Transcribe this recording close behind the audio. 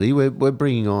We're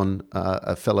bringing on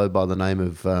a fellow by the name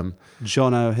of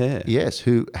John O'Hare. Yes,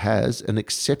 who has an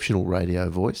exceptional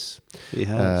radio voice. He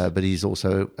has. But he's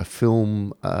also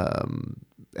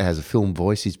has a film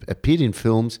voice. He's appeared in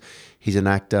films. He's an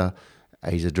actor.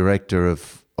 He's a director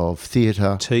of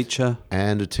theatre. Teacher.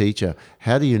 And a teacher.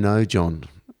 How do you know John?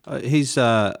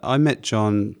 I met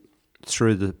John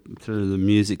through the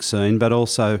music scene, but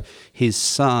also his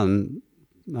son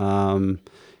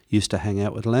used to hang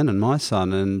out with Lennon, my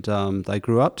son, and they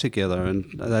grew up together, and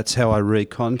that's how I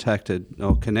connected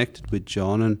with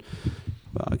John, and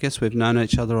I guess we've known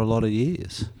each other a lot of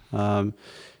years. John's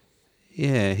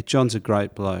a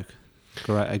great bloke,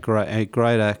 a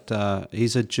great actor.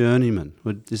 He's a journeyman.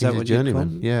 He's a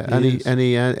journeyman? Yeah, and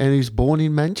he's born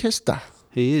in Manchester.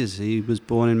 He is. He was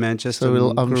born in Manchester.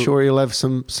 So I'm sure he'll have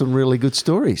some really good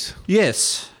stories.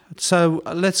 Yes. So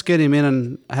let's get him in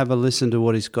and have a listen to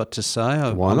what he's got to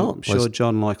say. Why not? I'm sure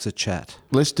John likes a chat.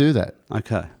 Let's do that.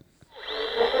 Okay.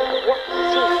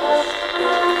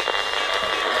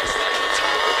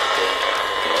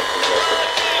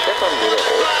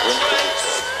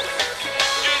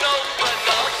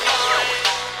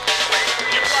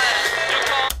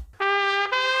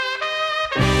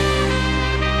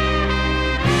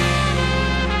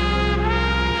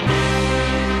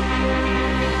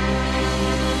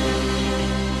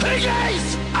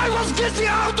 Getting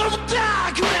out of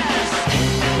darkness.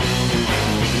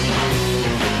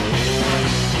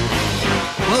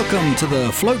 Welcome to the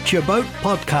Float Your Boat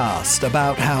podcast,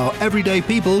 about how everyday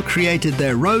people created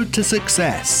their road to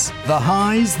success. The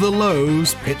highs, the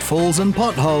lows, pitfalls and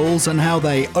potholes, and how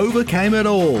they overcame it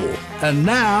all. And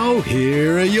now,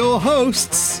 here are your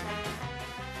hosts.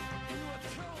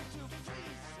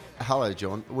 Hello,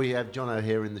 John. We have John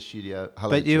O'Hare in the studio.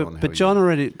 Hello, but John. But John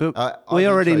already. But we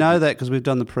already know that because we've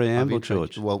done the preamble,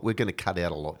 George. Well, we're going to cut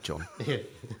out a lot, John.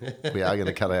 We are going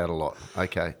to cut out a lot.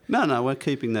 Okay. No, we're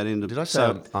keeping that in. Did I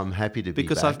say I'm happy to be back?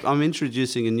 Because I'm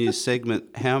introducing a new segment.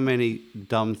 How many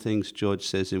dumb things George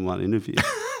says in one interview?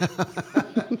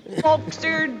 Folks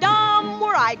are dumb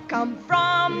where I come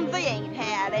from. They ain't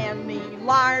had any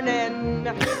learning.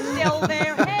 Still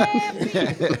they're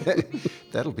happy.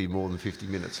 That'll be more than 50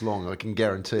 minutes long, I can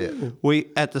guarantee it. We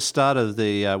at the start of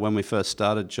when we first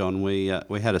started, John, we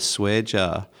had a swear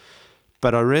jar,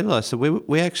 but I realised that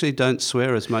we actually don't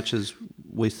swear as much as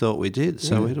we thought we did.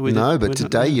 So but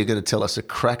today you're going to tell us a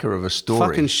cracker of a story.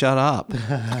 Fucking shut up.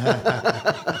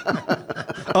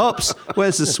 Oops,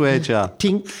 where's the swear jar?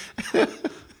 Tink.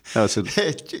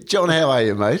 John, how are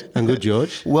you, mate? I'm good,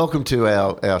 George. Welcome to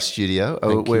our studio.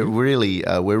 We're you. really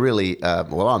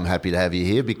I'm happy to have you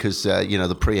here because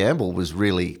the preamble was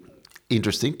really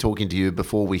interesting, talking to you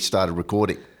before we started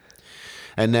recording.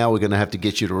 And now we're going to have to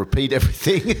get you to repeat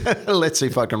everything. Let's see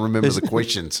if I can remember the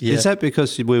questions. Yeah. Is that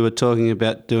because we were talking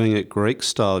about doing it Greek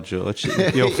style, George?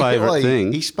 Your favourite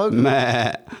thing? He spoke.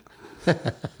 Meh.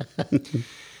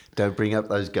 Don't bring up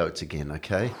those goats again,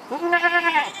 okay?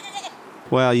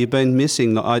 Well, you've been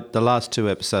missing the last two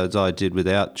episodes I did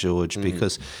without George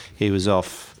because he was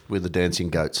off. With the dancing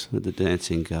goats. With the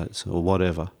dancing goats or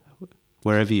whatever.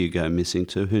 Wherever you go missing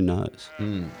to, who knows?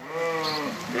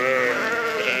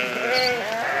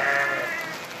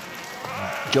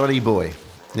 Johnny boy.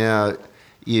 Now,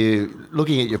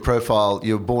 looking at your profile,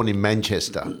 you were born in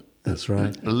Manchester. That's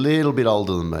right. A little bit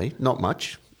older than me, not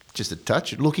much, just a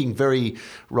touch. Looking very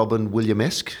Robin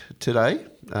Williams-esque today.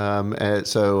 I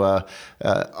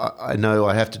know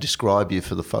I have to describe you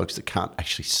for the folks that can't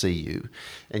actually see you.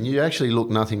 And you actually look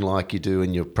nothing like you do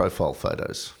in your profile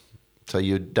photos. So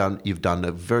you've done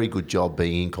a very good job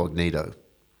being incognito.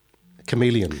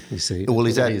 Chameleon, you see. Well,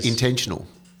 is that intentional?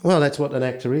 Well, that's what an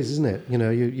actor is, isn't it?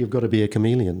 You've got to be a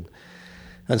chameleon.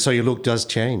 And so your look does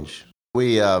change.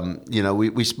 We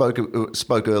spoke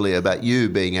earlier about you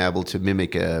being able to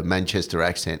mimic a Manchester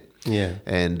accent. Yeah.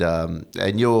 And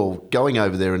you're going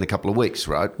over there in a couple of weeks,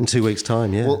 right? In 2 weeks'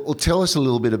 time, yeah. Well, tell us a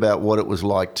little bit about what it was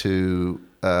like to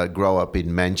grow up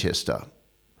in Manchester.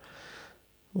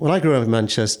 Well, I grew up in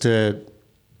Manchester,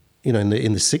 in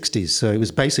the 60s. So it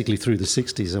was basically through the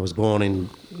 60s. I was born in,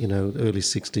 early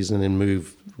 60s and then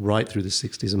moved right through the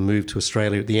 60s and moved to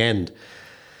Australia at the end.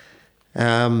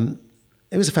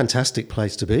 It was a fantastic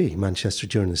place to be, Manchester,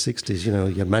 during the 60s. You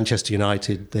had Manchester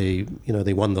United. They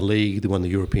won the league. They won the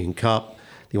European Cup.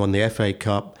 They won the FA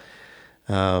Cup.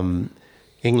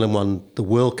 England won the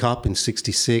World Cup in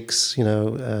 66.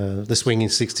 The swinging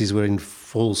 60s were in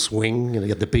full swing. You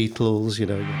had the Beatles. It's been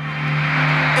a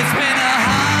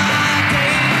hard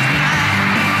day's night,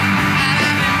 and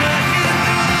I've been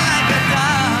working like a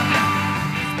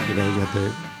dog. You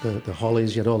had the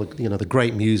Hollies. You had all the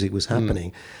great music was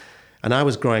happening. And I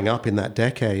was growing up in that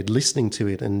decade, listening to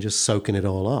it and just soaking it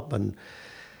all up. And,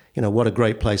 you know, what a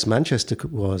great place Manchester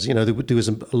was. You know, there was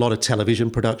a lot of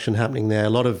television production happening there. A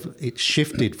lot of it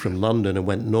shifted from London and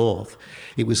went north.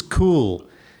 It was cool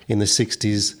in the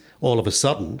 60s, all of a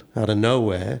sudden, out of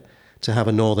nowhere, to have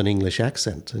a Northern English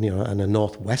accent and, you know, and a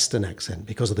Northwestern accent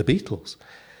because of the Beatles.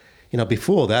 You know,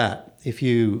 before that, if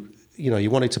you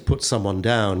wanted to put someone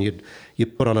down, you'd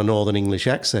put on a Northern English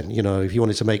accent. You know, if you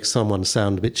wanted to make someone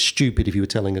sound a bit stupid if you were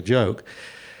telling a joke,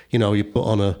 you know, you put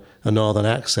on a Northern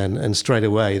accent, and straight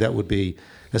away that would be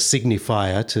a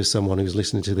signifier to someone who's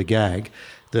listening to the gag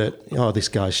that, oh, this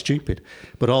guy's stupid.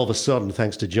 But all of a sudden,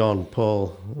 thanks to John,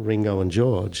 Paul, Ringo and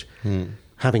George,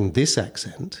 having this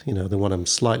accent, you know, the one I'm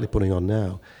slightly putting on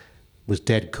now, was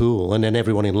dead cool. And then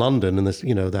everyone in London and the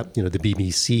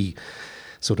BBC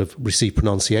sort of received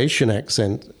pronunciation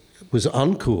accent was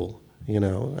uncool, you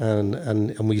know,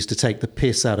 and we used to take the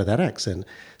piss out of that accent.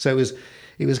 So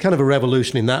it was kind of a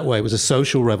revolution in that way. It was a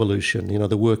social revolution, you know,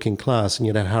 the working class. And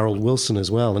you had Harold Wilson as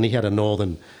well, and he had a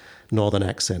northern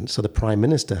accent. So the Prime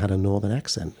Minister had a northern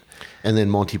accent. And then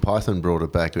Monty Python brought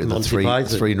it back with the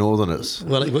three Northerners.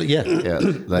 Well, yeah,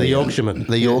 the Yorkshiremen.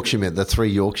 The Yorkshiremen, the three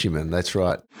Yorkshiremen, that's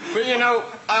right. But you know,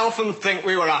 I often think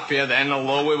we were happier then,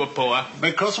 although we were poor.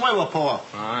 Because we were poor.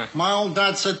 Aye. My old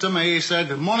dad said to me, he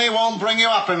said, money won't bring you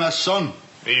happiness, son.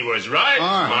 He was right.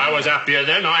 Aye. I was happier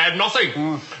then. I had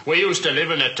nothing. We used to live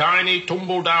in a tiny,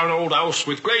 tumble-down old house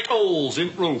with great holes in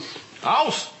the roof.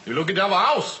 House? You're lucky to have a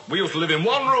house. We used to live in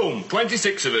one room,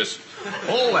 26 of us.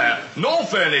 All there. No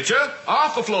furniture.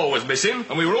 Half the floor was missing,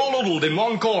 and we were all huddled in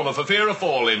one corner for fear of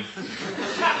falling.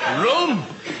 Room?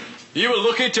 You were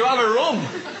lucky to have a room.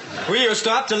 We used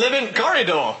to have to live in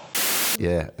corridor.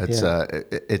 Yeah,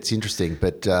 it's interesting,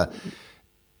 but...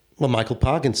 Well, Michael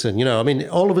Parkinson, you know, I mean,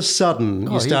 all of a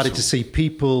sudden you started to see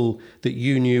people that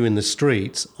you knew in the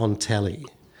streets on telly,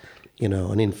 you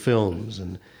know, and in films,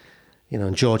 and, you know,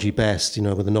 and Georgie Best, you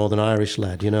know, with the Northern Irish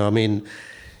lad, you know, I mean,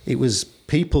 it was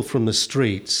people from the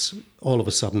streets all of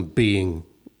a sudden being,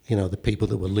 you know, the people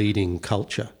that were leading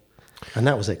culture. And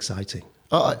that was exciting.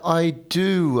 I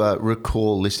do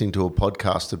recall listening to a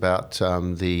podcast about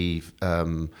the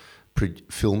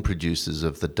film producers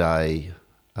of the day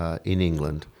in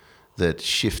England that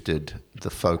shifted the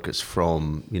focus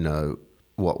from, you know,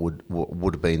 what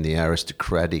would have been the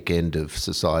aristocratic end of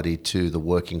society to the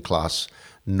working class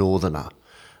northerner.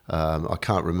 I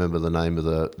can't remember the name of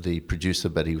the producer,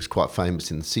 but he was quite famous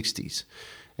in the 60s.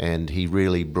 And he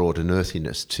really brought an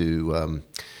earthiness to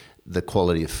the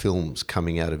quality of films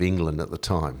coming out of England at the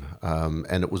time.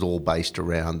 And it was all based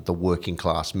around the working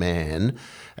class man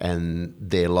and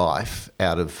their life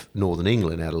out of Northern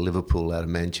England, out of Liverpool, out of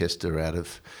Manchester, out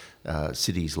of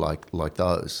cities like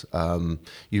those.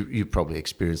 You probably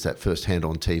experienced that firsthand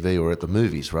on TV or at the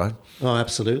movies, right? Oh,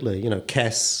 absolutely. You know,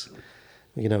 Kess,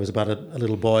 you know, was about a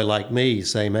little boy like me,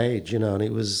 same age, you know, and he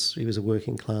was a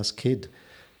working class kid.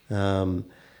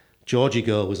 Georgie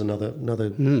Girl was another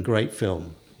great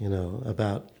film, you know,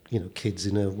 about, you know, kids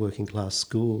in a working class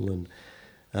school.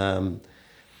 And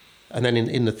then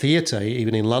in the theatre,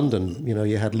 even in London, you know,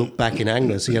 you had Look Back in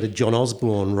Anger. So you had a John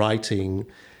Osborne writing,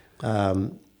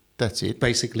 that's it,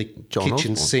 basically John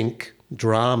kitchen Osborne. sink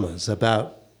dramas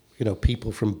about, you know,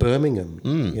 people from Birmingham,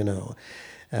 you know.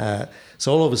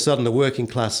 So all of a sudden the working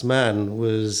class man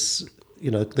was, you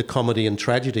know, the comedy and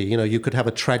tragedy. You know, you could have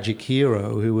a tragic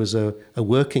hero who was a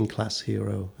working class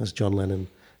hero, as John Lennon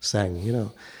sang, you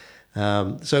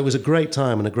know. So it was a great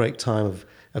time, and a great time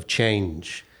of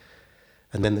change.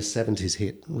 And then the 70s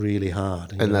hit really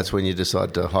hard. And that's when you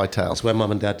decided to hightail. That's when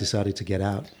Mum and Dad decided to get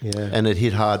out, yeah. And it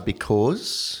hit hard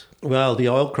because? Well, the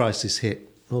oil crisis hit.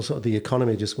 Also, the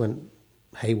economy just went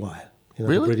haywire. You know,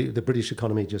 Really? The British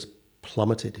economy just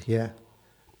plummeted, yeah.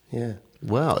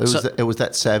 Wow, it was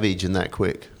that savage and that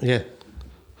quick. Yeah,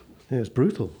 it was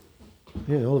brutal.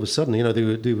 Yeah, all of a sudden, you know,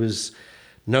 there was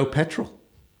no petrol.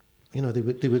 You know,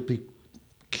 there would be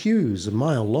queues a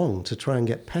mile long to try and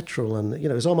get petrol, and, you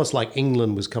know, it was almost like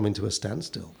England was coming to a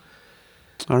standstill.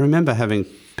 I remember having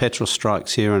petrol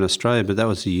strikes here in Australia, but that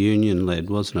was union-led,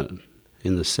 wasn't it,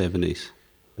 in the 70s?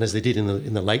 And as they did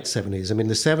in the late 70s. I mean,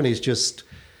 the 70s just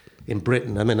in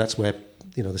Britain, I mean, that's where,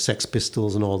 you know, the Sex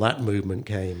Pistols and all that movement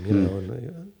came, you know,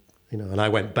 and, you know, and I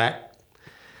went back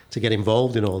to get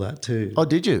involved in all that too. Oh,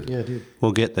 did you? Yeah, I did.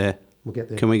 We'll get there. We'll get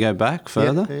there. Can we go back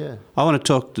further? Yeah. I want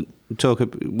to talk,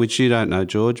 which you don't know,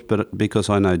 George, but because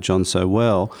I know John so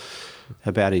well,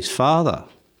 about his father.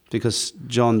 Because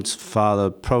John's father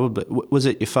probably... Was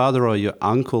it your father or your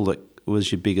uncle that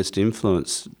was your biggest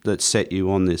influence that set you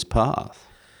on this path?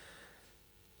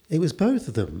 It was both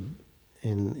of them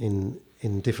in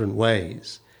different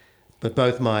ways. But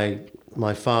both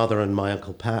my father and my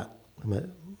Uncle Pat,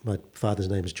 my father's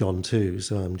name is John too,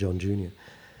 so I'm John Jr.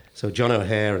 So John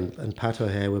O'Hare and Pat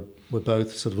O'Hare were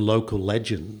both sort of local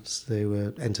legends. They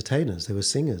were entertainers, they were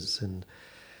singers.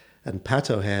 And Pat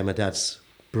O'Hare, my dad's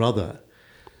brother,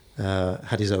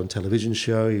 had his own television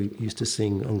show. He used to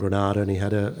sing on Granada, and he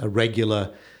had a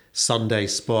regular Sunday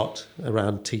spot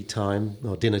around tea time,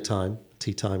 or dinner time.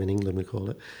 Tea time in England we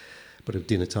call it, but of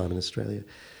dinner time in Australia,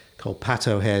 called Pat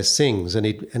O'Hare Sings, and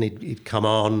he'd come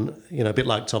on, you know, a bit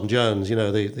like Tom Jones, you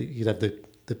know, you'd have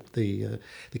the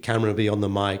camera would be on the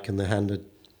mic, and the hand would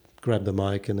grab the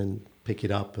mic and then pick it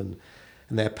up, and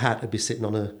there Pat would be sitting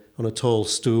on a tall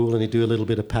stool, and he'd do a little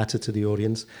bit of patter to the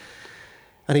audience,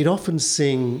 and he'd often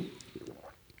sing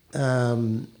a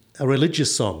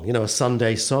religious song, you know, a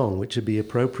Sunday song, which would be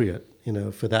appropriate, you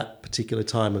know, for that particular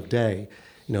time of day,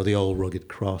 you know, the Old Rugged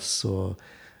Cross or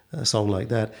a song like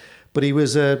that. But he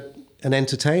was an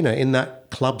entertainer in that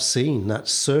club scene, that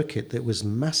circuit that was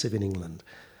massive in England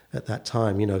at that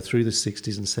time, you know, through the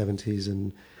 60s and 70s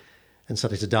and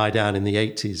started to die down in the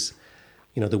 80s.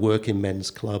 You know, the working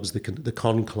men's clubs, the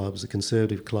con clubs, the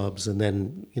conservative clubs, and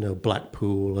then, you know,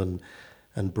 Blackpool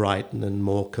and Brighton and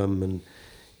Morecambe and,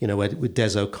 you know, with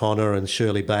Des O'Connor and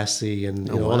Shirley Bassey and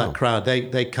you know, all that crowd.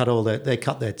 They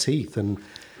cut their teeth and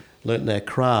learnt their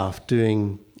craft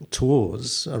doing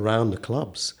tours around the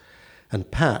clubs. And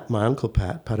Pat, my Uncle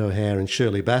Pat O'Hare and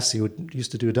Shirley Bassey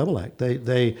used to do a double act.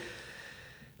 They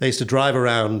used to drive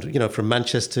around, you know, from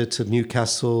Manchester to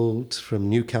Newcastle, from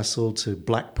Newcastle to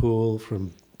Blackpool,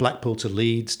 from Blackpool to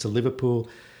Leeds to Liverpool,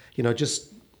 you know,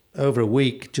 just over a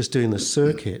week, just doing the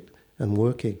circuit and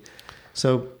working.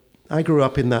 So I grew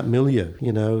up in that milieu,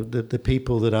 you know, the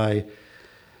people that I,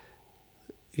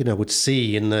 you know, would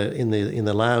see in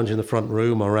the lounge in the front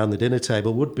room or around the dinner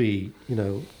table would be, you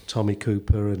know, Tommy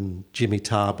Cooper and Jimmy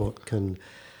Tarbuck, and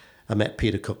I met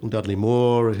Peter Cook and Dudley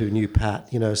Moore, who knew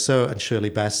Pat, you know, and Shirley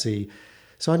Bassey.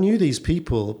 So I knew these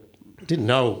people, didn't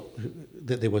know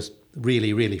that they were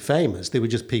really, really famous. They were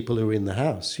just people who were in the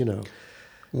house, you know.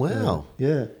 Wow.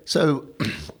 Yeah. So,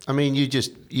 I mean, you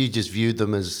just viewed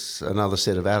them as another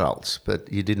set of adults, but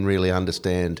you didn't really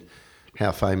understand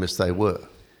how famous they were.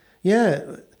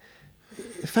 Yeah.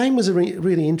 Fame was a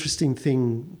really interesting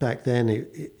thing back then.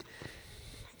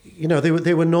 You know,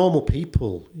 they were normal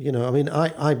people. You know, I mean,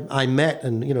 I met,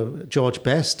 and you know, George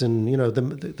Best and you know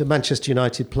the Manchester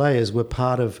United players were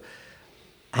part of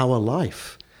our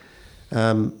life.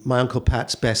 My Uncle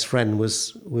Pat's best friend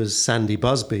was Sandy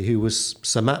Busby, who was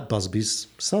Sir Matt Busby's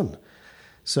son.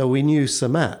 So we knew Sir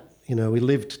Matt. You know, we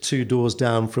lived 2 doors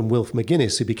down from Wilf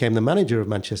McGuinness, who became the manager of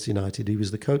Manchester United. He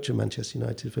was the coach of Manchester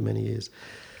United for many years.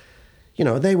 You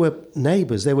know, they were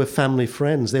neighbours, they were family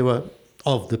friends, they were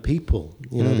of the people.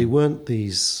 You know, they weren't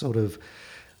these sort of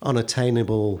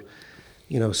unattainable,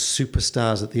 you know,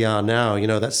 superstars that they are now. You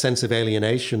know, that sense of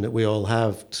alienation that we all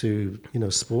have to, you know,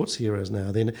 sports heroes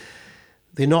now.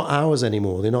 They're not ours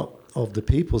anymore. They're not of the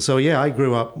people. So, yeah, I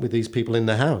grew up with these people in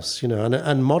the house, you know,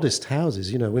 and modest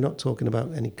houses. You know, we're not talking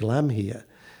about any glam here,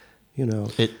 you know.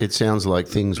 It sounds like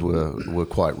things were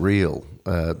quite real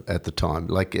at the time.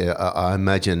 Like, I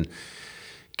imagine,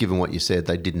 given what you said,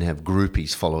 they didn't have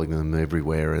groupies following them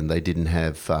everywhere, and they didn't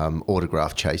have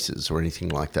autograph chases or anything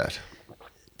like that.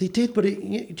 They did, but do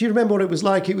you remember what it was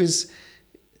like? There's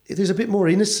a bit more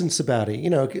innocence about it. You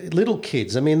know, little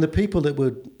kids. I mean, the people that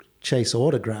would chase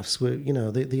autographs were, you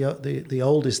know, the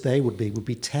oldest they would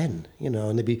be 10, you know,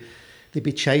 and they'd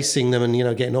be chasing them and, you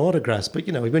know, getting autographs. But,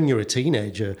 you know, when you're a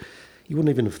teenager, you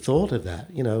wouldn't even have thought of that.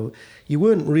 You know, you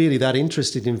weren't really that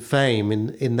interested in fame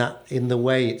in the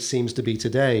way it seems to be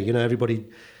today. You know, everybody,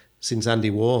 since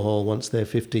Andy Warhol, wants their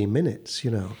 15 minutes,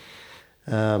 you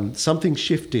know. Something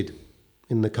shifted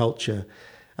in the culture,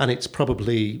 and it's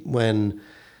probably when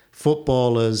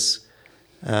footballers,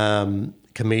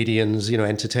 comedians, you know,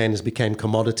 entertainers became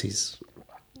commodities,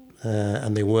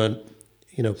 and they weren't,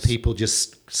 you know, people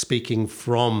just speaking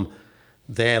from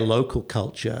their local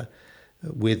culture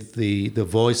with the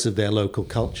voice of their local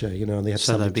culture, you know, and they had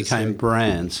so they became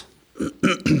brands.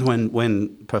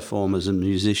 when performers and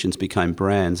musicians became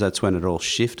brands, that's when it all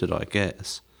shifted, I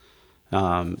guess.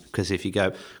 Because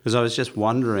because I was just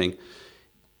wondering,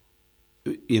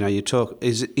 you know, you talk,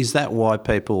 is that why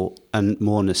people are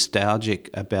more nostalgic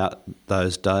about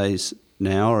those days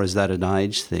now, or is that an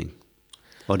age thing?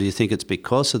 Or do you think it's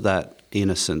because of that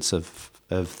innocence of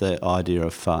the idea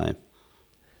of fame?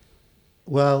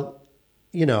 Well,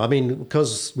 you know, I mean,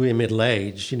 because we're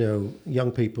middle-aged, you know,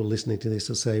 young people listening to this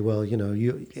will say, well, you know,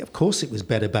 of course it was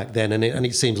better back then, and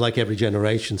it seems like every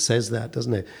generation says that,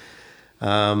 doesn't it?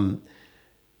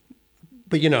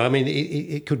 But, I mean,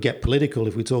 it could get political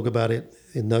if we talk about it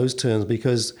in those terms,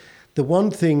 because the one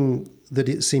thing that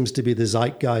it seems to be the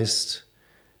zeitgeist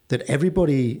that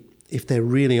everybody, if they're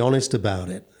really honest about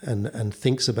it and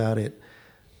thinks about it,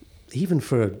 even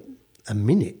for a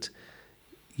minute,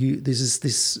 there's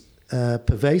this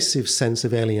pervasive sense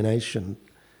of alienation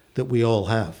that we all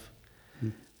have.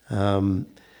 And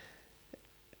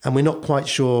we're not quite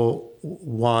sure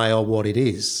why or what it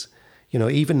is.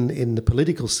 Even in the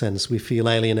political sense, we feel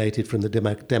alienated from the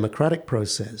democratic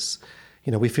process.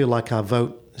 We feel like our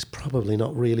vote is probably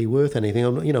not really worth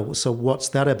anything. So what's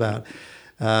that about?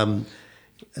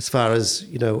 As far as,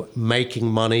 making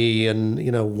money and,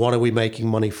 what are we making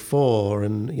money for?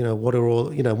 And,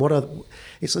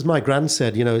 it's as my grand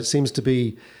said, it seems to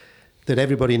be that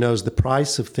everybody knows the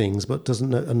price of things, but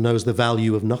knows the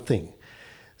value of nothing.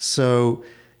 So,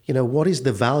 what is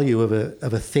the value of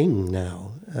a thing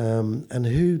now? And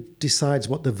who decides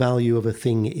what the value of a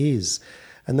thing is?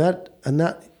 And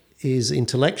that is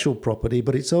intellectual property,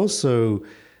 but it's also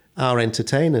our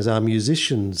entertainers, our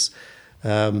musicians.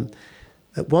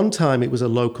 At one time, it was a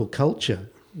local culture.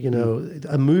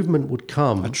 A movement would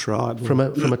come, a tribe from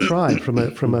a tribe, from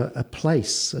a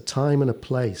place, a time and a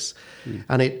place,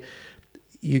 and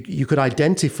you could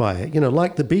identify it.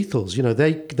 Like the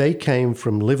Beatles. They came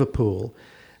from Liverpool,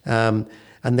 and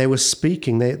they were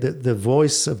speaking the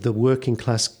voice of the working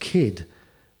class kid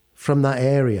from that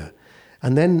area,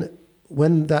 and then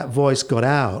when that voice got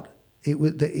out, it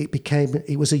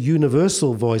was a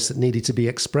universal voice that needed to be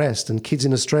expressed, and kids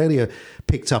in Australia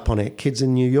picked up on it, kids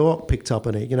in New York picked up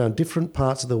on it, in different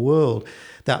parts of the world,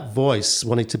 that voice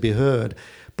wanted to be heard,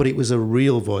 but it was a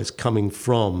real voice coming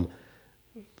from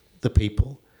the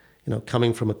people,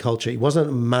 coming from a culture. It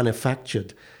wasn't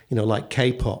manufactured, like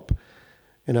K-pop.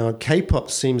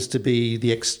 K-pop seems to be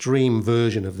the extreme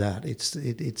version of that. It's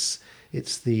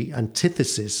the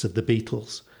antithesis of the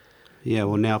Beatles. Yeah,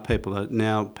 well, now people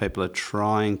are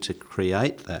trying to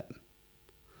create that,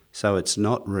 so it's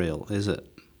not real, is it?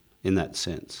 In that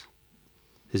sense,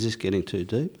 is this getting too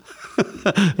deep?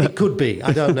 It could be.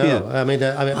 I don't know. Yeah. I mean,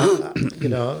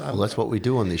 Well, that's what we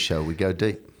do on this show. We go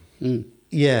deep.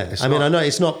 Yeah. I know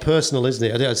it's not personal,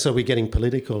 isn't it? So we're getting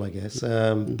political, I guess.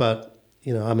 But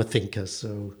I'm a thinker,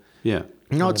 so yeah.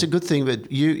 No, it's a good thing,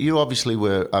 but you obviously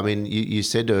were, you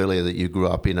said earlier that you grew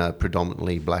up in a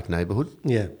predominantly black neighbourhood.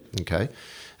 Yeah. Okay.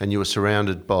 And you were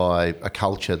surrounded by a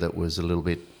culture that was a little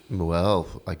bit, well,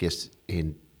 I guess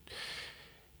in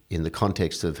the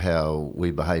context of how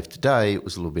we behave today, it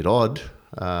was a little bit odd,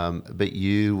 but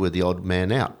you were the odd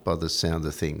man out by the sound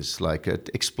of things. Like,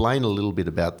 explain a little bit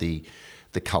about the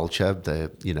culture,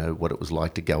 what it was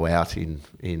like to go out in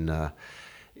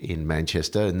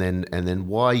Manchester, and then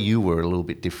why you were a little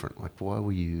bit different. Like, why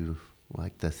were you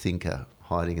like the thinker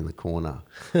hiding in the corner?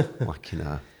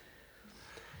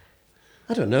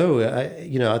 I don't know.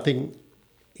 I think,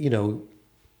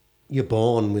 you're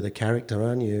born with a character,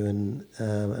 aren't you, and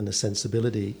a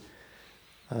sensibility.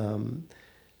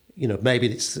 Maybe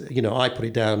it's, I put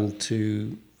it down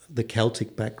to the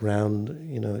Celtic background.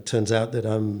 It turns out that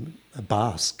I'm a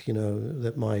Basque,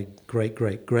 that my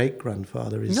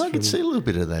great-great-great-grandfather is I can see a little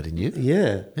bit of that in you.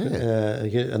 Yeah.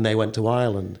 And they went to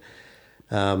Ireland.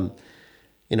 And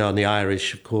the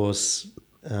Irish, of course,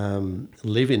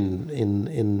 live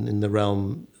in the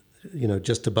realm,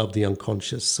 just above the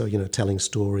unconscious. So, telling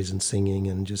stories and singing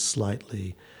and just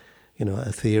slightly,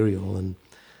 ethereal and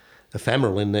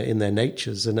ephemeral in their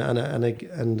natures. And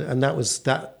that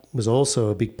was also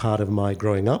a big part of my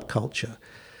growing up culture,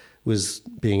 was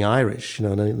being Irish,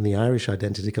 and the Irish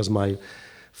identity, because my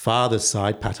father's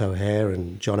side, Pat O'Hare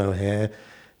and John O'Hare,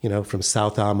 from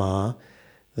South Armagh,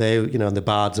 they, and the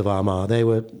Bards of Armagh,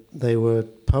 they were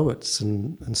poets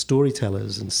and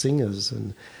storytellers and singers,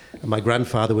 and my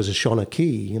grandfather was a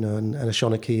Shonachie, and a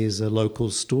Shonachie is a local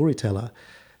storyteller.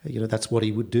 That's what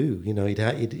he would do.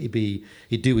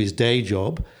 He'd do his day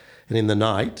job, and in the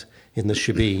night, in the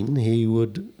shebeen, he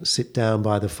would sit down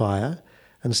by the fire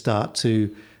and start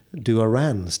to do a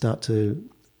ran, start to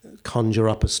conjure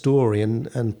up a story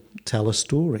and tell a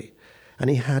story. And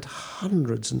he had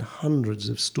hundreds and hundreds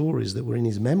of stories that were in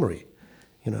his memory,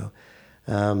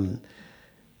 and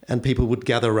people would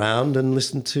gather around and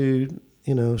listen to,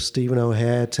 Stephen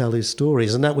O'Hare tell his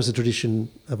stories. And that was a tradition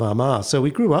of Armagh. So we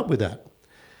grew up with that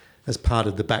as part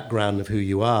of the background of who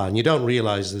you are. And you don't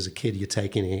realise as a kid you're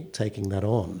taking that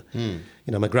on.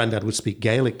 My granddad would speak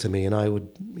Gaelic to me and I would,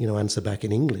 answer back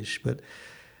in English. But,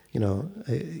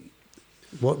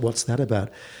 what's that about?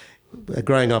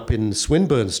 Growing up in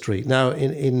Swinburne Street. Now,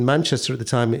 in Manchester at the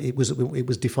time, it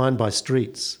was defined by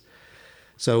streets.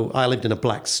 So I lived in a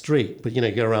black street, but,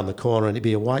 you go around the corner and it'd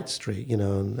be a white street,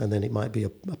 and then it might be a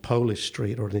Polish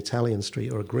street or an Italian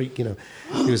street or a Greek, It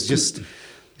was just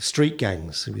street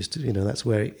gangs. It was, that's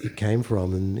where it came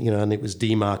from. And, and it was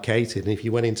demarcated. And if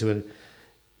you went into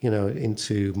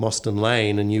Moston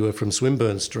Lane and you were from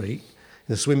Swinburne Street,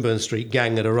 the Swinburne Street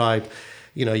gang had arrived,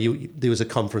 there was a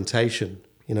confrontation.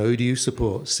 Who do you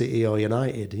support, City or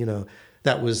United?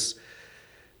 That was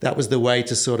the way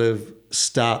to sort of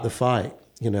start the fight,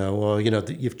 or,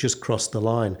 you've just crossed the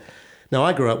line. Now,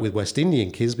 I grew up with West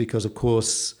Indian kids because, of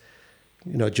course,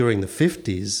 during the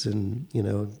 50s and,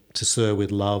 To Sir With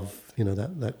Love,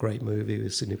 that great movie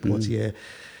with Sidney Poitier,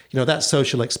 that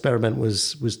social experiment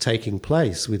was taking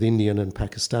place with Indian and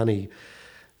Pakistani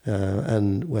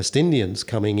and West Indians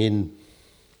coming in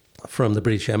from the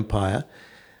British Empire,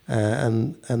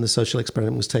 and the social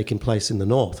experiment was taking place in the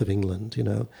north of England,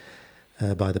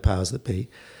 by the powers that be.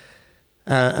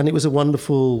 And it was a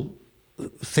wonderful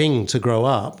thing to grow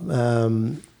up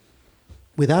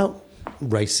without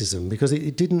racism, because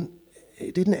it didn't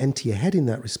enter your head in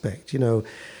that respect.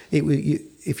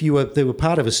 If they were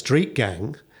part of a street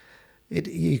gang,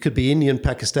 you could be Indian,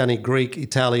 Pakistani, Greek,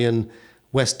 Italian,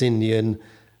 West Indian,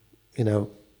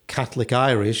 Catholic,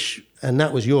 Irish, and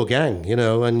that was your gang,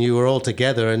 and you were all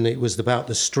together, and it was about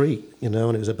the street, and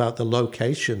it was about the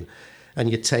location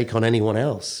and your take on anyone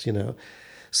else,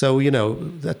 So,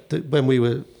 that when we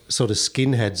were sort of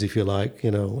skinheads, if you like,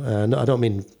 and I don't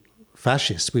mean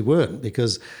fascists, we weren't,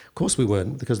 because, of course we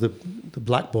weren't, because the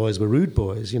black boys were rude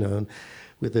boys, and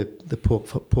with the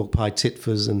pork pie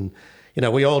titfers, and,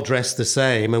 we all dressed the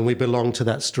same, and we belonged to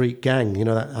that street gang,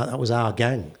 that was our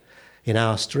gang in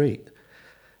our street,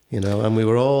 and we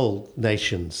were all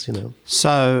nations,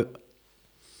 So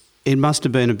it must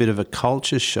have been a bit of a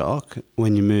culture shock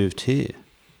when you moved here.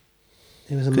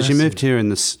 Because you moved here in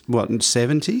in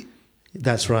 70?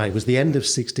 That's right. It was the end of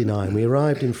 69. We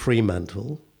arrived in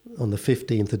Fremantle on the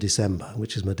 15th of December,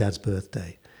 which is my dad's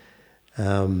birthday.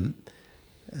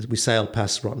 As we sailed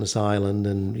past Rottnest Island,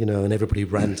 and and everybody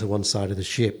ran to one side of the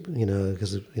ship,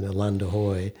 because of Land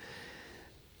Ahoy,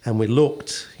 and we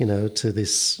looked, to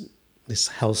this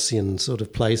halcyon sort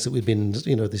of place that we'd been,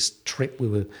 this trip we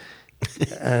were,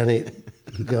 and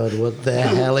God, what the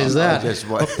hell is that?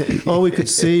 All we could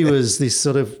see was this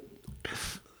sort of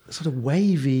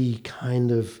wavy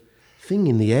kind of thing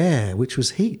in the air, which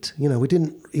was heat. We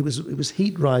didn't. It was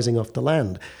heat rising off the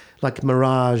land, like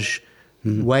mirage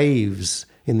waves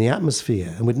in the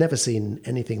atmosphere, and we'd never seen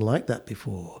anything like that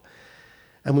before.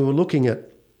 And we were looking at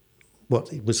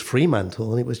what it was Fremantle,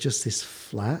 and it was just this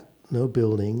flat, no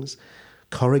buildings,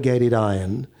 corrugated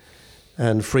iron,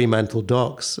 and Fremantle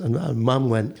docks. And Mum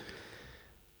went,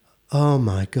 "Oh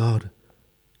my God,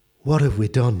 what have we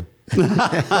done?" As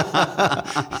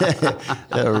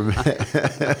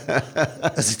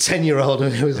a 10-year-old,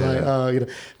 it was like,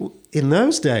 in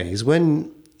those days,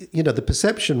 when, the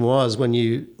perception was when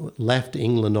you left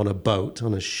England on a boat,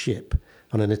 on a ship,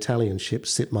 on an Italian ship,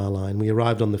 Sitmar Line, we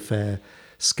arrived on the Fair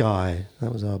Sky.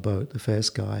 That was our boat, the Fair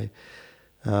Sky.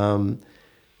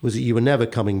 Was that you were never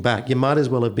coming back. You might as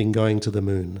well have been going to the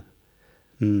moon.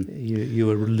 You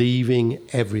were leaving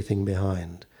everything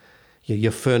behind.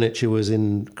 Your furniture was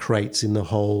in crates in the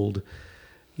hold.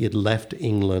 You'd left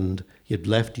England. You'd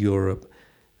left Europe,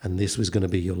 and this was going to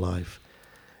be your life.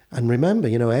 And remember,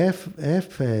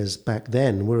 airfares back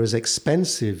then were as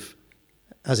expensive,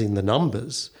 as in the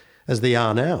numbers, as they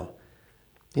are now.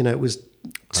 It was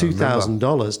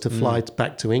 $2,000 to fly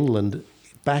back to England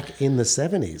back in the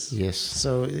 70s. Yes.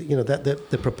 So, that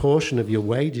the proportion of your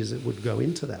wages that would go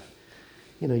into that.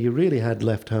 You really had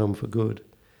left home for good.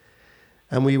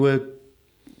 And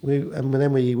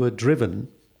then we were driven.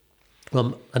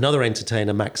 Another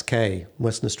entertainer, Max Kay,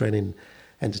 Western Australian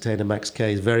entertainer Max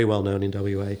Kay, is very well known in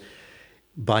WA.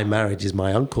 By marriage is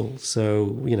my uncle. So,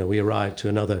 we arrived to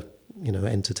another,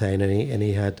 entertainer, and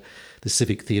he had the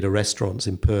Civic Theatre restaurants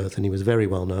in Perth, and he was very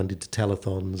well known, did the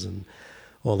telethons and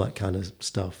all that kind of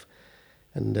stuff.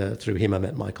 And through him I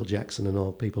met Michael Jackson and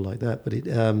all people like that. But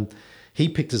he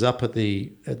picked us up at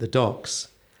the docks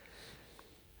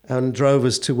and drove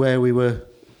us to where we were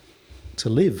to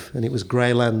live, and it was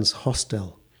Greylands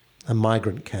Hostel, a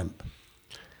migrant camp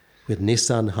with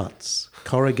Nissan huts,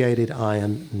 corrugated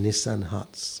iron Nissan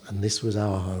huts, and this was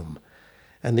our home.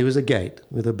 And there was a gate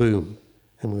with a boom,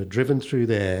 and we were driven through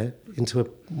there into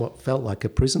what felt like a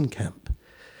prison camp.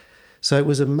 So it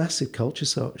was a massive culture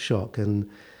shock, and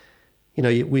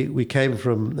we came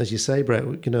from, as you say, Brett,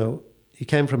 you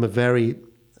came from a very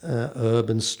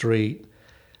urban street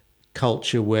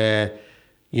culture where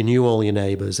you knew all your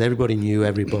neighbours. Everybody knew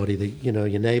everybody.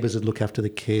 Your neighbours would look after the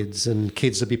kids, and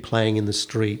kids would be playing in the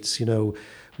streets.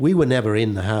 We were never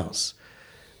in the house.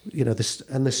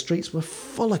 And the streets were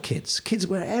full of kids. Kids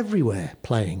were everywhere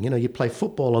playing. You play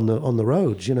football on the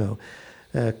roads.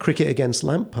 Cricket against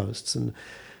lampposts, and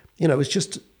it was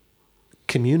just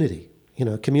community.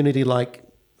 Community like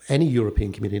any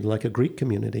European community, like a Greek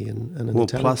community and an Italian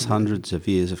plus community. hundreds of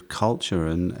years of culture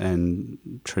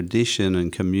and tradition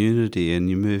and community, and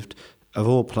you moved, of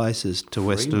all places, to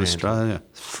Western Fremantle. Australia.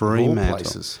 Of all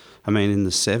places. I mean, in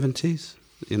the 70s,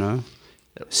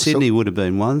 Sydney would have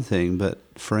been one thing, but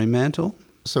Fremantle?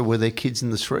 So were there kids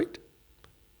in the street?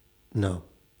 No.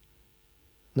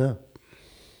 Yeah.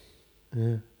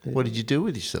 What did you do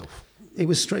with yourself? It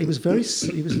was straight.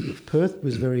 Perth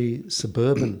was very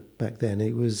suburban back then.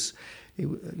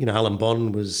 Alan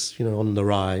Bond was on the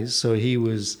rise, so he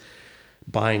was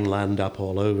buying land up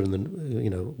all over,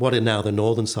 and what are now the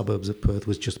northern suburbs of Perth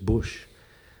was just bush,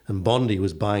 and Bondi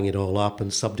was buying it all up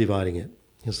and subdividing it.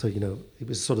 And so it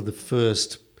was sort of the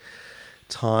first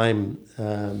time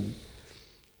in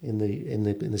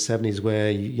the 70s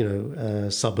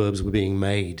where suburbs were being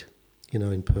made,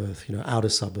 in Perth, outer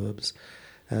suburbs.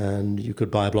 And you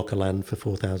could buy a block of land for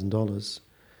 $4,000.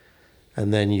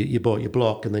 And then you bought your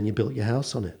block, and then you built your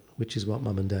house on it, which is what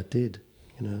Mum and Dad did,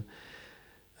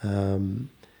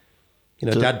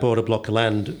 Dad bought a block of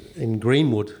land in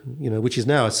Greenwood, which is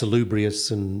now a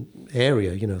salubrious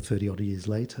area, 30-odd years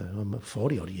later,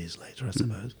 40-odd years later, I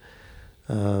suppose.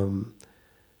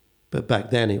 But back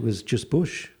then it was just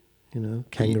bush,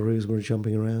 kangaroos were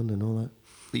jumping around and all that.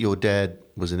 But your dad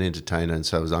was an entertainer, and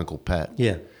so was Uncle Pat.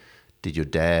 Yeah. Did your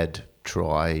dad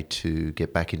try to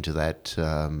get back into that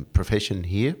profession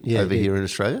here, here in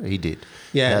Australia? He did.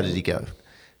 Yeah. How did he go?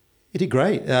 He did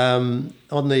great. On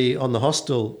the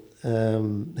hostel,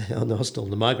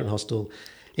 the migrant hostel,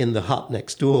 in the hut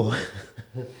next door,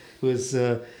 was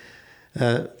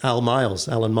Alan Miles,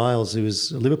 who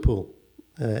was a Liverpool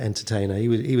entertainer.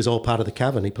 He was all part of the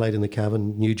Cavern. He played in the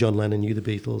Cavern, knew John Lennon, knew the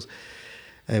Beatles.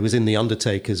 He was in the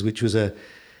Undertakers, which was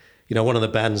one of the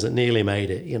bands that nearly made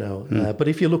it, But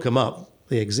if you look them up,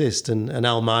 they exist, and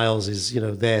Al Miles is,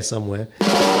 there somewhere. I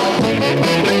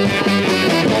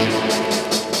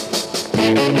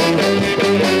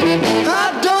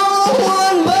don't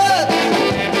want much.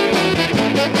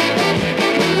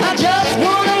 I just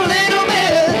want a little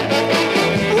bit.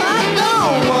 I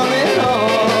don't want it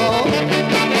all.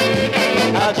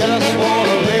 I just want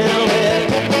a little bit.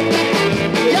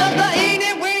 Just a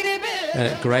eeny weeny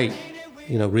bit. Great,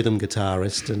 rhythm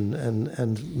guitarist,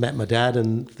 and met my dad,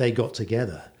 and they got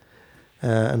together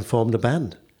and formed a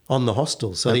band on the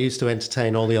hostel. So they used to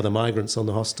entertain all the other migrants on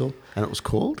the hostel. And it was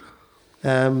called?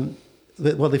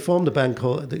 They formed a band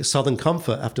called Southern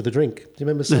Comfort after the drink. Do you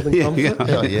remember Southern Comfort?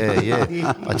 Oh,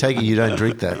 yeah. I take it you don't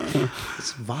drink that.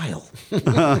 It's vile.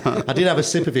 I did have a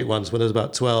sip of it once when I was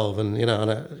about 12, and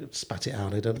and I spat it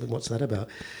out. I don't know what's that about.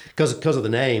 Because of the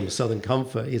name, Southern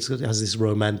Comfort, it has this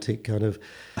romantic kind of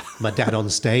my dad on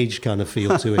stage kind of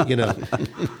feel to it,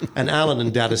 And Alan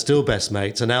and Dad are still best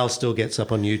mates, and Al still gets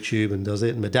up on YouTube and does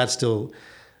it, and my dad still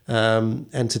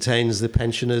entertains the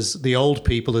pensioners, the old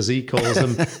people as he calls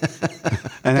them.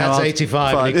 And Dad's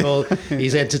 85, and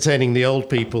he's entertaining the old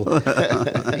people. The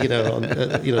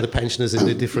pensioners in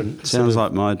the different. Sounds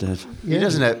like my dad. Yeah. He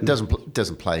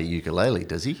doesn't play ukulele,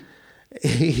 does he?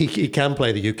 He can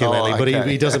play the ukulele, but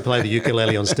he doesn't play the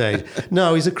ukulele on stage.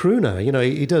 No, he's a crooner.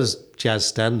 He does jazz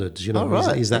standards.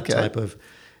 Right. He's that type of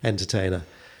entertainer.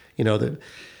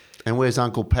 And where's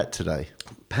Uncle Pat today?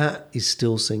 Pat is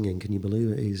still singing. Can you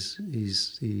believe it? There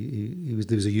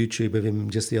was a YouTube of him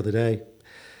just the other day,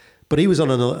 but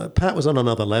Pat was on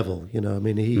another level.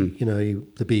 The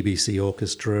BBC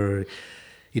Orchestra.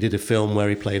 He did a film where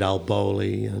he played Al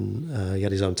Bowley, and he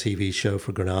had his own TV show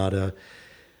for Granada.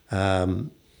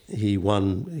 He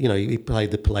won. He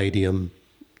played the Palladium.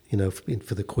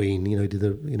 For the Queen. He did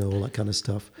all that kind of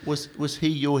stuff. Was he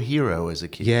your hero as a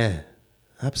kid? Yeah,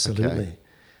 absolutely. Okay.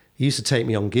 He used to take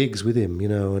me on gigs with him,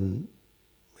 and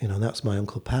that's my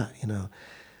Uncle Pat, and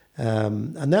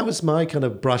that was my kind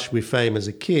of brush with fame as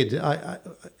a kid. I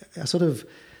sort of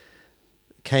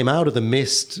came out of the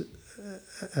mist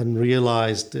and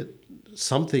realised that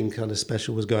something kind of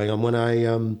special was going on when I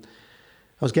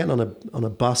was getting on a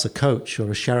bus, a coach,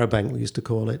 or a charabanc we used to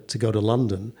call it, to go to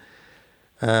London,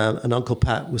 and Uncle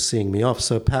Pat was seeing me off.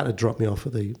 So Pat had dropped me off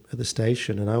at the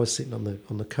station, and I was sitting on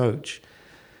the coach,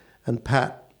 and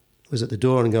Pat was at the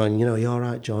door and going, you all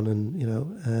right, John? And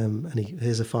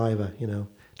here's a $5,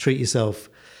 treat yourself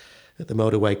at the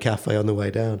motorway cafe on the way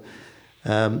down.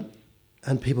 And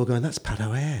people going, that's Pat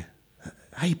O'Hare.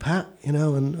 hey, Pat, you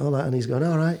know, and all that. And he's going,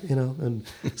 all right, you know, and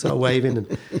sort of waving.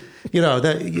 And, you know,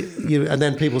 that and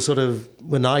then people sort of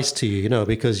were nice to you, you know,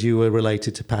 because you were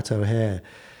related to Pat O'Hare.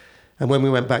 And when we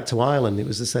went back to Ireland, it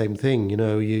was the same thing. You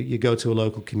know, you go to a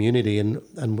local community and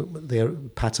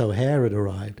Pat O'Hare had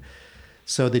arrived.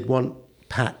 So they'd want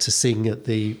Pat to sing at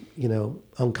the, you know,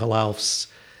 Uncle Alf's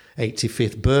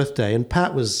 85th birthday. And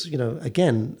Pat was, you know,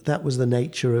 again, that was the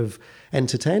nature of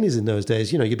entertainers in those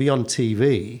days. You know, you'd be on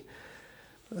TV,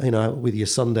 you know, with your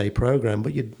Sunday program,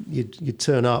 but you'd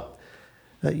turn up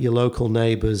at your local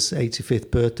neighbour's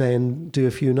 85th birthday and do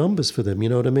a few numbers for them. You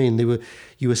know what I mean?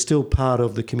 You were still part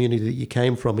of the community that you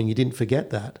came from, and you didn't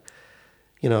forget that.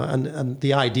 You know, and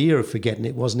the idea of forgetting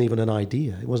it wasn't even an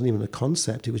idea. It wasn't even a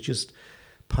concept. It was just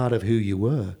part of who you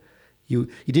were. You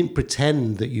didn't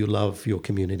pretend that you love your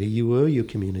community. You were your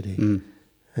community,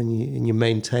 and you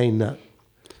maintain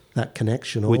that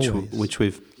connection always. Which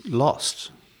we've lost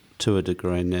to a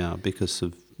degree now because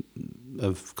of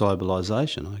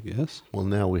globalisation, I guess. Well,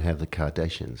 now we have the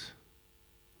Kardashians.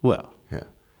 Well, Yeah,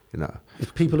 you know.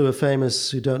 People who are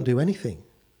famous who don't do anything.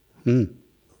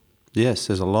 Yes,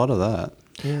 there's a lot of that.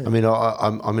 Yeah. I mean,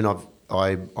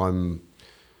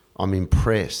 I'm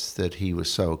impressed that he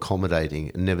was so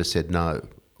accommodating and never said no.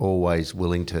 Always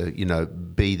willing to, you know,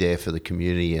 be there for the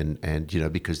community and you know,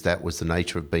 because that was the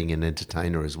nature of being an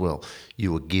entertainer as well.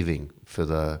 You were giving for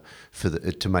the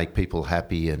to make people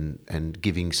happy and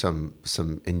giving some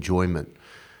enjoyment.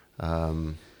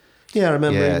 Yeah, I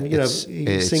remember him, you know,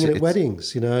 singing at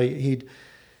weddings. You know, I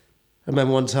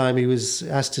remember one time he was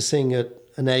asked to sing at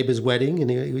a neighbour's wedding, and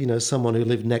you know, someone who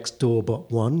lived next door but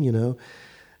one, you know,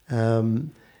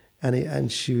 and they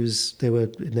were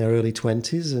in their early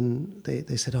 20s, and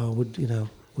they said, oh,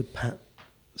 would Pat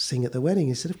sing at the wedding?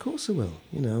 He said, of course I will,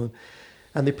 you know,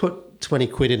 and they put 20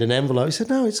 quid in an envelope. He said,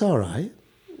 no, it's all right,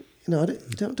 you know,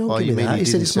 don't give me that. He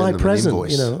said, it's my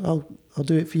present, you know, I'll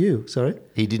do it for you. Sorry?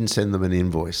 He didn't send them an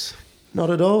invoice. Not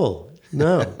at all.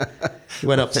 No. He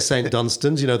went up to St.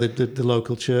 Dunstan's, you know, the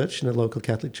local church, the local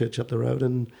Catholic church up the road,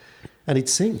 and he'd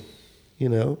sing, you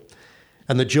know.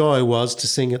 And the joy was to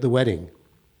sing at the wedding,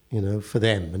 you know, for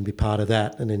them and be part of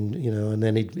that. And then, you know, and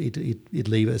then he'd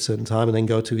leave at a certain time and then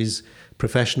go to his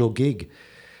professional gig,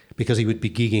 because he would be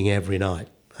gigging every night.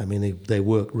 I mean, they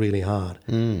worked really hard.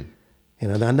 You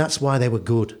know, and that's why they were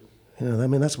good. You know, I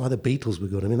mean, that's why the Beatles were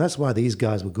good. I mean, that's why these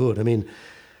guys were good. I mean,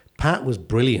 Pat was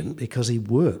brilliant because he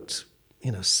worked,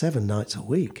 you know, 7 nights a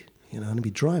week, you know, and he'd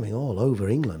be driving all over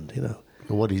England, you know.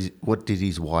 What did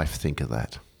his wife think of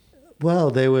that? Well,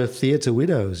 they were theatre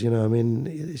widows, you know. I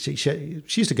mean, she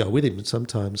used to go with him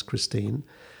sometimes, Christine.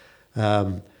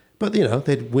 But, you know,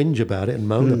 they'd whinge about it and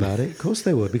moan about it. Of course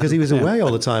they would, because he was away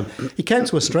all the time. He came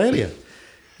to Australia.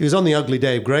 He was on the Ugly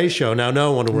Dave Gray show. Now,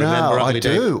 no one will remember Ugly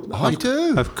Dave. I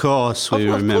do. Of course we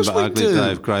remember Ugly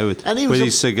Dave Gray with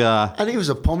his cigar. And he was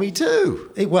a pommy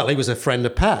too. He was a friend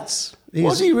of Pat's.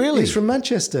 Was he really? He's from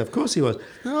Manchester. Of course he was.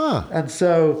 Ah. And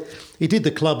so he did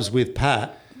the clubs with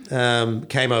Pat,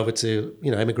 came over to,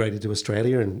 you know, emigrated to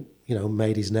Australia and, you know,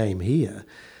 made his name here.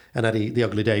 And had the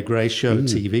Ugly Dave Gray show,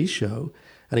 TV show.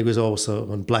 And he was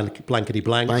also on Blankety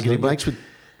Blanks. Blankety Blanks with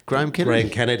Graham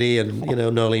Kennedy. And, you know,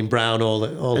 Nolene Brown, all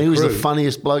and he was crew. the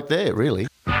funniest bloke there, really.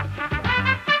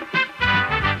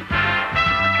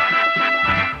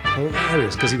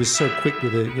 Hilarious, because he was so quick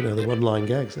with the one-line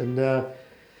gags. And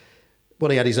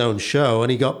he had his own show,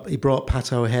 and he brought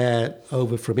Pat O'Hare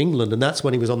over from England, and that's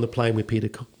when he was on the plane with Peter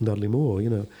Cook and Dudley Moore, you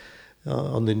know,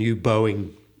 on the new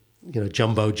Boeing, you know,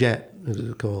 jumbo jet, as it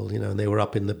was called, you know, and they were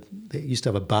up they used to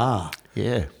have a bar,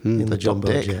 in the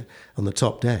jumbo jet on the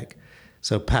top deck.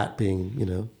 So Pat, being, you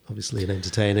know, obviously an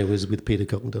entertainer, was with Peter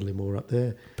Cook and Dudley Moore up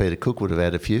there. Peter Cook would have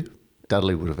had a few.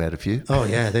 Dudley would have had a few. Oh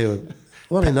yeah, they were.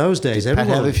 Well, in those days, everyone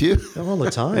Pat have a few? all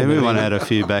the time. Everyone had a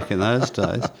few back in those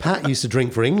days. Pat used to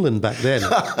drink for England back then,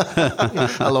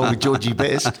 along with Georgie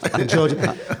Best.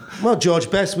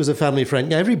 George Best was a family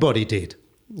friend. Everybody did,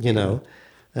 you know.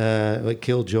 It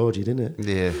killed Georgie, didn't it?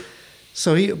 Yeah.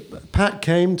 So Pat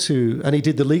came to, and he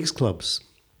did the Leagues Clubs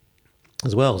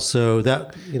as well. So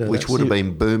that, you know, Which would have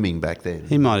been booming back then.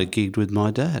 He might have gigged with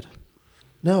my dad.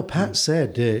 No, Pat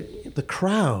said the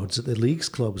crowds at the Leagues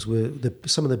Clubs were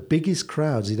some of the biggest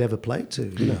crowds he'd ever played to,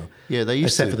 you know. Yeah, they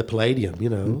used except for the Palladium, you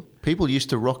know. People used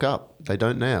to rock up. They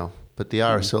don't now. But the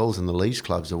RSLs and the Leagues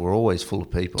Clubs were always full of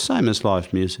people. Same as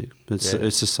live music. It's the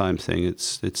same thing.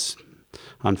 It's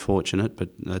unfortunate, but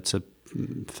that's a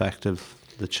fact of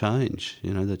the change,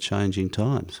 you know, the changing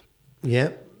times. Yeah.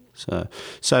 So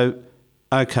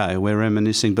okay, we're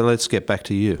reminiscing, but let's get back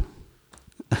to you.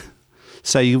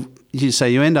 So you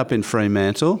end up in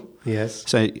Fremantle. Yes.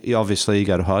 So obviously you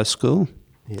go to high school.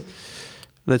 Yeah.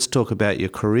 let's talk about your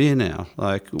career now.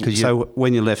 Like, so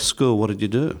when you left school, what did you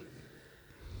do?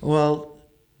 Well,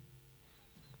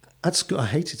 at school, I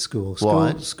hated school.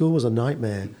 Why? School was a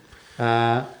nightmare.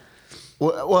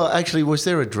 Well, actually, was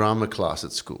there a drama class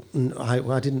at school?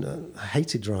 I didn't. I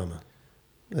hated drama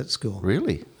at school.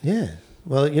 Really? Yeah.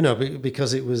 Well, you know,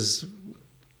 because it was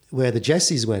where the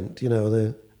Jessies went. You know,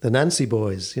 the Nancy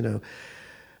boys. You know.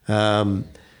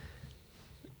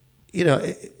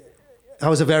 I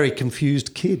was a very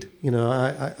confused kid. You know,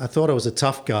 I thought I was a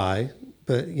tough guy,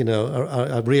 but you know,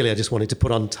 I just wanted to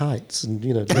put on tights and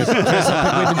dress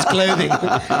up in women's clothing.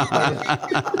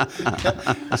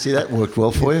 See, that worked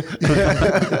well for you.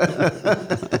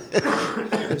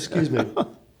 Excuse me,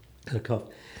 had a cough.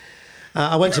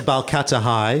 I went to Balcatta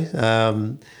High.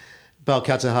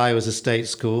 Balcatta High was a state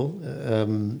school,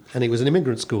 and it was an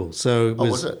immigrant school. So it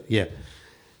was, was it? Yeah,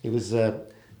 it was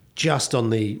just on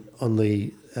the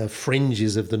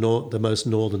fringes of the most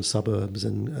northern suburbs,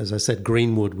 and as I said,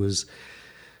 Greenwood was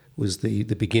the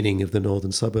beginning of the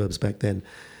northern suburbs back then.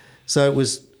 So it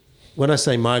was, when I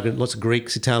say migrant, lots of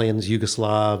Greeks, Italians,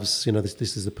 Yugoslavs. You know,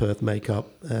 this is the Perth makeup,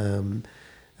 and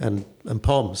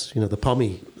Poms. You know, the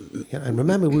Pommy. And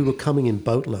remember, we were coming in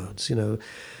boatloads. You know,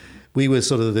 we were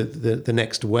sort of the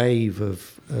next wave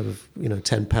of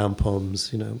 £10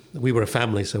 Poms. You know, we were a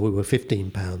family, so we were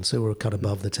 £15, so we were cut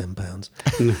above the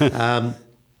 £10.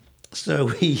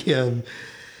 So we,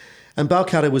 and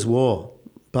Balcatta was war.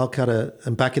 Balcatta,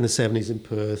 and back in the 70s in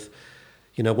Perth,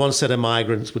 you know, one set of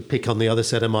migrants would pick on the other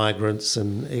set of migrants,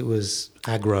 and it was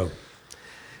aggro.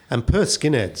 And Perth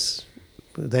skinheads,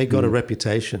 they got a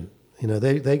reputation. You know,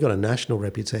 they got a national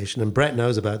reputation. And Brett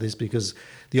knows about this because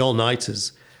the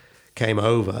all-nighters came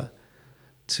over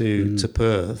to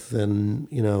Perth, and,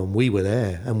 you know, we were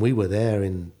there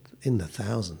in the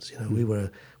thousands. You know, we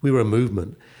were a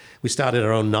movement. We started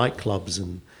our own nightclubs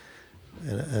and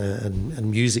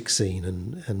music scene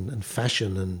and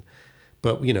fashion,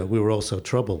 but you know, we were also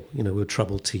trouble. You know, we were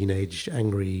troubled teenage,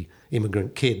 angry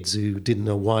immigrant kids who didn't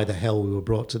know why the hell we were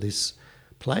brought to this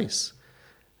place.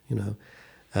 You know,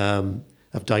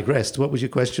 I've digressed. What was your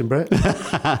question, Brett?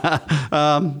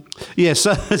 Yeah.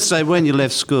 So when you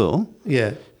left school,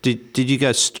 Yeah. did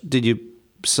you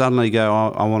suddenly go,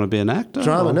 I want to be an actor?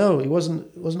 Drama? or- No, it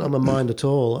wasn't on my mind at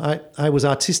all. I was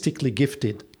artistically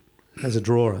gifted as a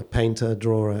drawer, painter,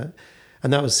 drawer,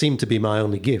 and that seemed to be my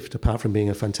only gift, apart from being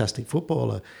a fantastic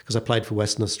footballer, because I played for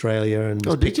Western Australia and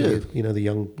was Oh, did picked you? with, the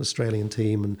young Australian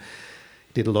team, and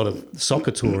did a lot of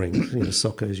soccer touring.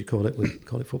 Soccer as you call it, we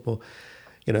call it football.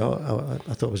 You know,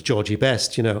 I thought it was Georgie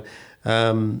Best. You know.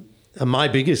 And my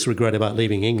biggest regret about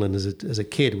leaving England as a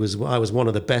kid was I was one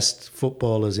of the best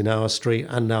footballers in our street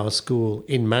and our school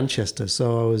in Manchester.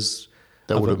 So I was...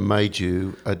 That would have made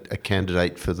you a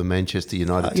candidate for the Manchester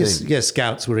United team. Yes,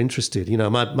 scouts were interested. You know,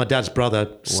 my dad's brother,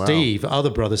 Steve, other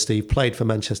brother Steve, played for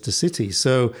Manchester City.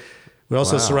 So we're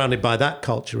also surrounded by that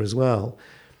culture as well.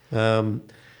 So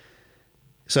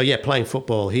yeah, playing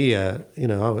football here, you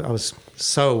know, I was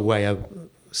so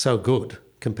good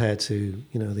compared to,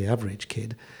 the average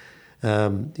kid.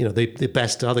 The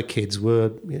best other kids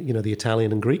were, the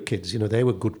Italian and Greek kids. You know, they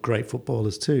were great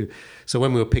footballers too. So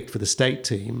when we were picked for the state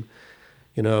team,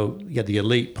 you had the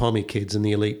elite Pommy kids and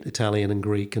the elite Italian and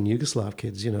Greek and Yugoslav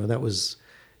kids. You know, that was,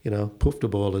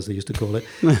 poofta ball, as they used to call it.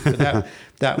 But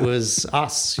that was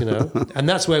us, and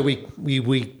that's where we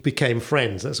became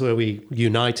friends. That's where we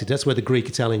united. That's where the Greek,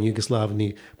 Italian, Yugoslav and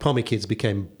the Pommy kids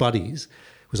became buddies.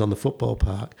 It was on the football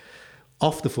park.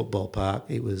 Off the football park,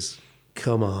 it was...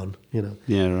 Come on,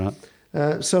 Yeah,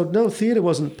 right. So no, theatre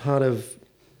wasn't part of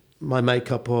my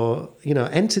makeup or,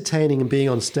 entertaining and being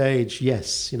on stage,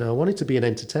 yes. I wanted to be an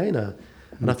entertainer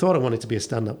and I thought I wanted to be a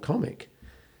stand-up comic.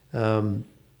 And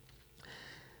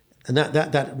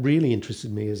that really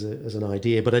interested me as an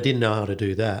idea, but I didn't know how to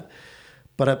do that.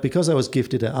 But because I was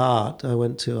gifted at art, I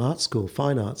went to art school,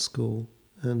 fine art school,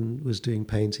 and was doing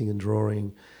painting and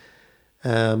drawing.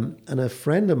 And a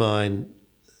friend of mine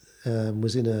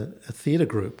was in a theatre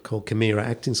group called Chimera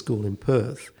Acting School in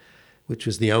Perth, which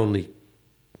was the only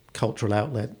cultural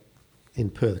outlet in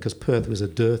Perth, because Perth was a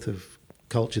dearth of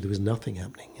culture. There was nothing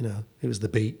happening, It was the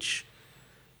beach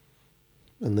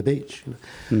and the beach.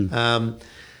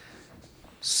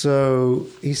 So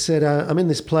he said, I'm in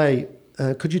this play.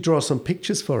 Could you draw some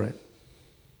pictures for it?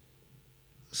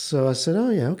 So I said, oh,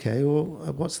 yeah, okay. Well,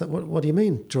 what's that? What do you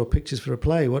mean, draw pictures for a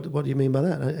play? What do you mean by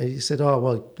that? And he said, oh,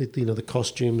 well, the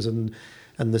costumes and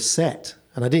the set.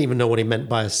 And I didn't even know what he meant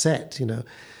by a set,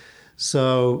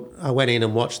 So I went in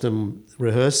and watched them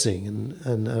rehearsing,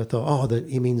 and I thought,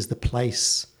 he means the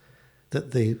place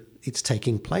that it's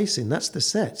taking place in. That's the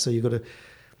set. So you've got to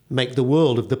make the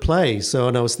world of the play. So,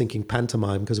 and I was thinking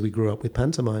pantomime because we grew up with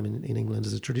pantomime in England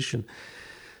as a tradition.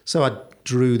 So I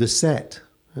drew the set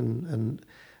and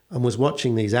was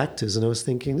watching these actors, and I was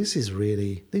thinking,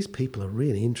 these people are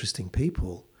really interesting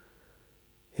people,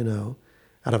 you know.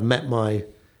 And I've met my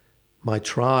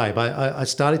tribe. I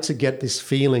started to get this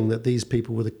feeling that these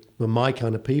people were my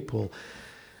kind of people,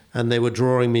 and they were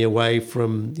drawing me away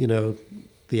from, you know,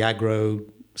 the aggro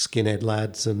skinhead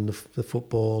lads and the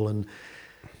football, and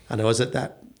I was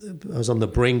on the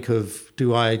brink of,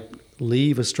 do I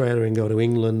leave Australia and go to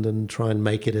England and try and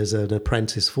make it as an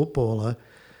apprentice footballer,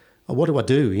 or what do I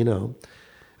do, you know?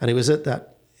 And it was at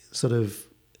that sort of,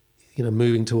 you know,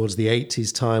 moving towards the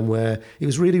 80s time where it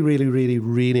was really, really, really,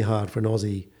 really hard for an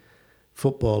Aussie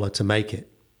footballer to make it.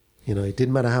 You know, it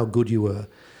didn't matter how good you were.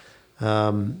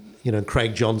 You know,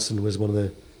 Craig Johnson was one of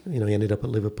the, you know, he ended up at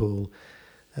Liverpool,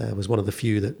 was one of the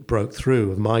few that broke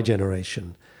through of my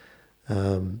generation.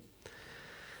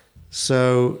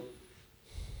 So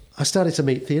I started to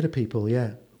meet theatre people,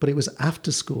 yeah, but it was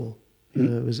after school. You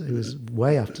know, it was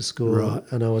way after school, Right.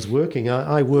 And I was working.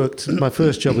 I worked. My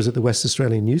first job was at the West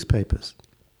Australian newspapers.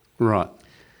 Right.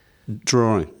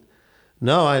 Drawing.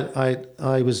 No,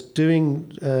 I was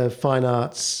doing fine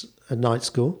arts at night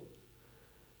school.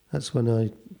 That's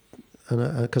when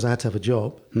because I had to have a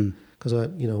job because I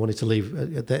wanted to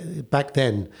leave. Back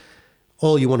then,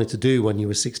 all you wanted to do when you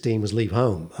were 16 was leave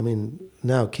home. I mean,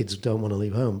 now kids don't want to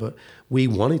leave home, but we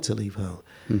wanted to leave home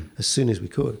as soon as we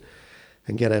could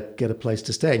and get a place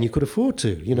to stay. And you could afford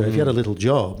to. You know, if you had a little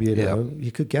job, you know,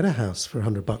 you could get a house for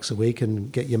 $100 a week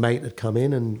and get your mate to come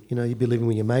in, and you know, you'd be living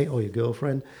with your mate or your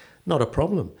girlfriend. Not a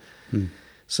problem.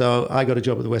 So I got a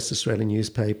job at the West Australian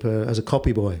newspaper as a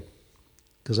copy boy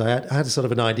because I had sort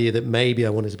of an idea that maybe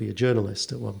I wanted to be a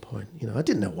journalist at one point. You know, I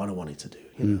didn't know what I wanted to do.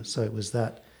 You know, so it was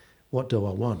that. What do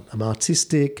I want? I'm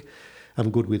artistic. I'm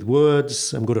good with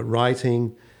words. I'm good at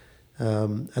writing.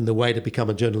 And the way to become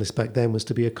a journalist back then was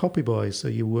to be a copy boy. So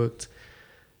you worked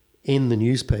in the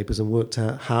newspapers and worked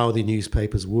out how the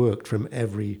newspapers worked from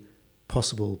every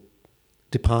possible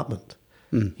department.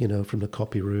 You know, from the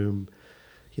copy room,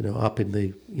 you know, up in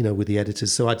the, you know, with the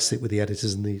editors. So I'd sit with the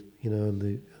editors in the, you know,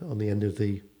 on the end of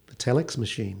the telex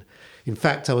machine. In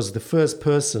fact, I was the first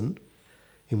person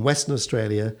in Western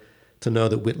Australia to know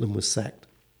that Whitlam was sacked.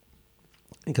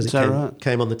 Because it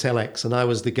came on the telex, and I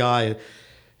was the guy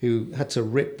who had to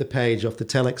rip the page off the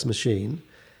telex machine,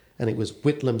 and it was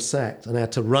Whitlam sacked, and I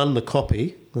had to run the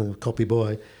copy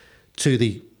boy, to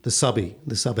the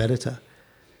sub-editor.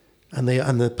 And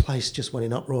the place just went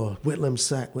in uproar. Whitlam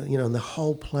sacked, you know, and the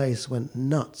whole place went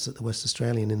nuts at the West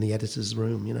Australian in the editor's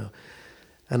room, you know.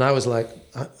 And I was like,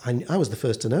 I was the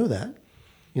first to know that,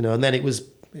 you know. And then it was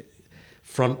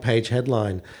front page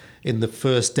headline in the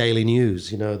first daily news,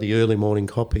 you know, the early morning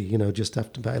copy, you know, just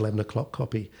after about 11 o'clock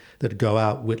copy that'd go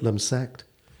out, Whitlam sacked.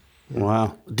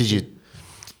 Wow.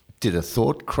 Did a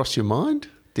thought cross your mind?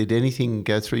 Did anything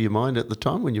go through your mind at the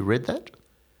time when you read that?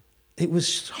 It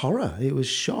was horror. It was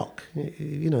shock.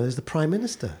 You know, as the Prime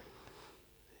Minister.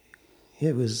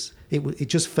 It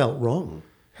just felt wrong.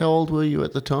 How old were you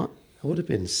at the time? I would have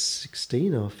been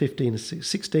 16 or 15 or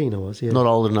 16 I was, yeah. Not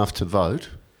old enough to vote.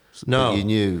 No. But you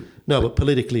knew. No, but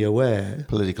politically aware.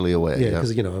 Politically aware, yeah.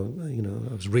 Because, you know,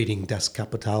 I was reading Das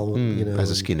Kapital, you know.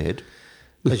 As a skinhead.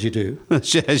 As you do.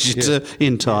 As you do,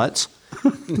 in tights.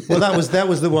 Well, that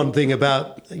was the one thing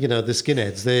about, you know, the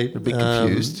skinheads. They a bit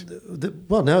confused.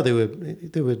 No, they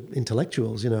were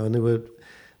intellectuals, you know, and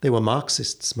they were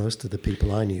Marxists, most of the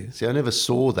people I knew. See, I never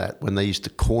saw that when they used to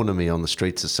corner me on the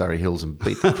streets of Surrey Hills and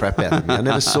beat the crap out of me. I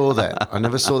never saw that. I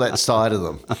never saw that side of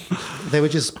them. They were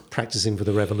just practicing for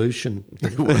the revolution.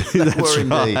 They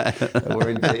were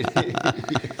indeed.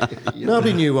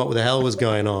 Nobody knew what the hell was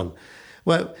going on.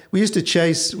 Well, we used to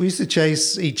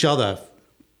chase each other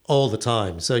all the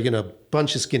time. So, you know, a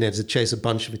bunch of skinheads would chase a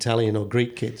bunch of Italian or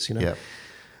Greek kids, you know. Yeah.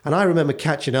 And I remember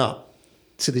catching up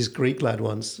to this Greek lad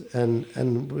once and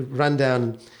we ran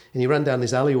down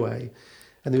this alleyway,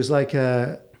 and there was like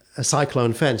a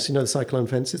cyclone fence. You know the cyclone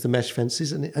fences, the mesh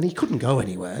fences, and he couldn't go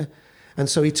anywhere. And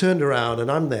so he turned around and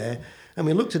I'm there, and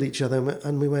we looked at each other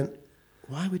and we went,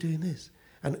 why are we doing this?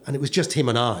 And it was just him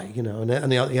and I, you know, and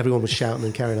everyone was shouting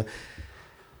and carrying on.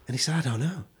 And he said, I don't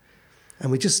know.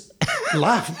 And we just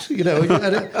laughed, you know.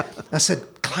 And I said,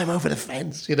 climb over the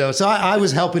fence, you know. So I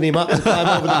was helping him up to climb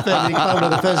over the fence. He climbed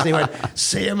over the fence and he went,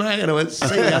 see you, mate. And I went,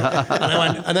 see ya.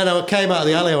 And then I came out of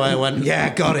the alleyway and went,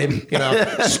 yeah, got him, you know,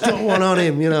 stuck one on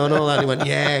him, you know, and all that. And he went,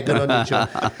 yeah, good on you, John.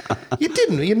 You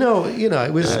didn't, you know,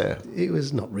 it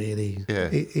was not really. Yeah.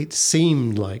 It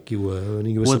seemed like you were,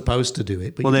 and you were supposed to do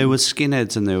it. But Well, there were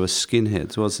skinheads and there were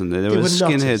skinheads, wasn't there? There There were were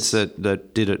skinheads nutters.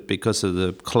 that did it because of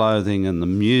the clothing and the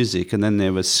music, and then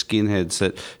there were skinheads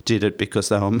that did it because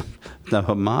they were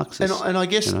Marxists. And I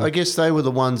guess you know? I guess they were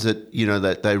the ones that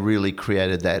that they really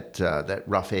created that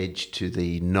rough edge to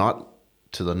the nightlife,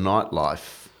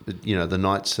 the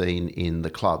night scene in the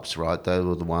clubs, right? They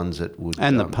were the ones that would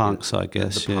And the punks, I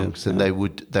guess, the yeah. punks, and they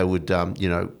would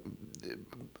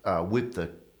whip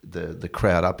the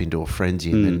crowd up into a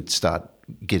frenzy and then start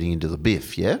getting into the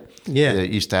biff. Yeah, Yeah.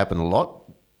 It used to happen a lot.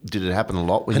 Did it happen a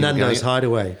lot when you were going?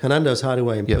 Hernando's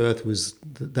Hideaway in Yep. Perth was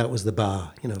the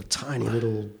bar, tiny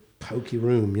little pokey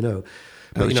room, It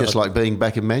But, was just like being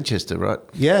back in Manchester, right?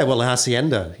 Yeah, well, the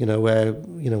Hacienda, where,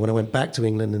 when I went back to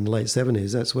England in the late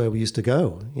 70s, that's where we used to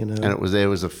go, And there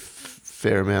was a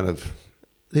fair amount of...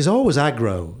 There's always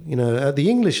aggro, the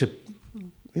English are,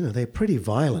 they're pretty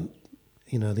violent,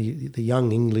 the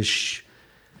young English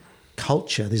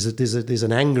culture, there's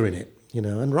an anger in it,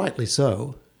 and rightly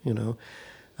so,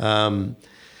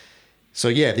 So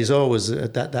yeah, there's always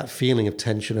that feeling of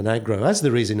tension and aggro, as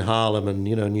there is in Harlem and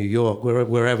New York,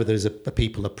 wherever there's a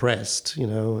people oppressed,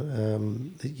 you're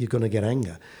going to get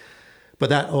anger. But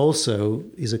that also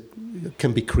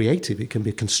can be creative. It can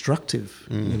be constructive.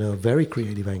 Very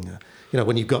creative anger.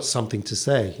 When you've got something to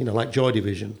say, like Joy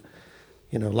Division,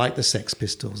 like the Sex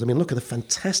Pistols. I mean, look at the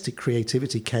fantastic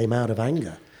creativity came out of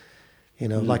anger.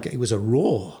 Like it was a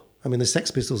roar. I mean, the Sex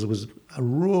Pistols was a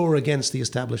roar against the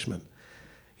establishment.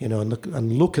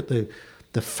 And look at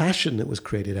the fashion that was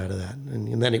created out of that.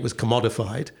 And then it was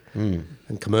commodified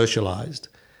and commercialized,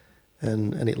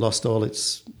 and it lost all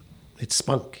its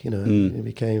spunk, It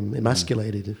became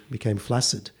emasculated, it became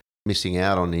flaccid. Missing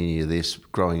out on any of this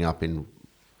growing up in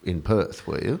Perth,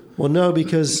 were you? Well, no,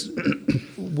 because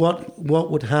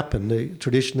what would happen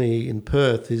traditionally in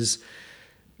Perth is,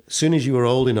 as soon as you were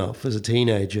old enough as a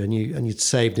teenager and you'd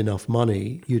saved enough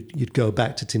money, you'd go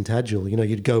back to Tintagel.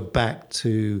 You'd go back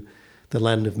to the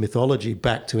land of mythology,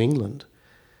 back to England.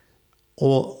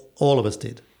 All of us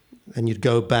did, and you'd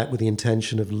go back with the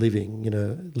intention of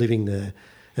living there,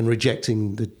 and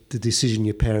rejecting the decision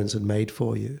your parents had made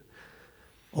for you.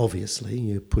 Obviously,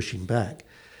 you're pushing back,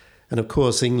 and of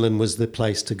course, England was the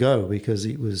place to go because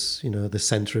it was the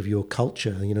centre of your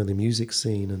culture. The music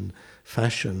scene and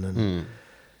fashion and.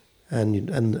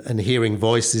 And hearing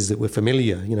voices that were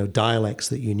familiar, dialects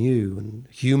that you knew and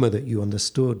humour that you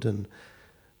understood, and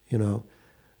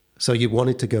so you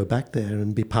wanted to go back there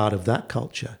and be part of that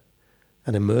culture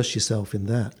and immerse yourself in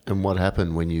that. And what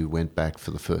happened when you went back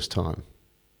for the first time?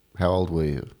 How old were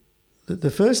you? The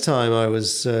first time I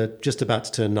was just about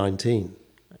to turn 19.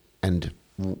 And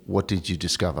what did you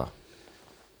discover?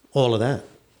 All of that.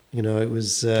 It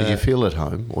was... Did you feel at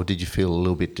home, or did you feel a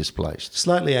little bit displaced?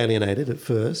 Slightly alienated at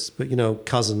first, but,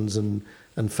 cousins and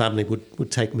family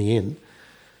would take me in.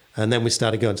 And then we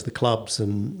started going to the clubs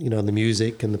and, the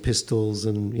music and the Pistols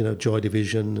and, Joy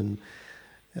Division and,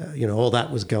 all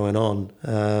that was going on.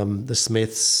 The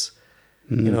Smiths,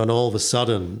 and all of a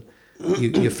sudden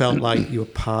you felt like you were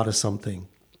part of something,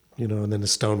 and then the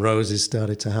Stone Roses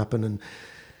started to happen, and,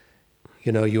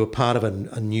 you were part of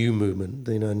a new movement,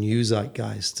 a new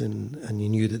zeitgeist, and you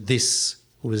knew that this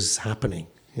was happening,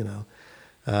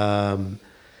 But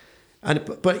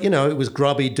it was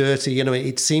grubby, dirty.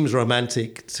 It seems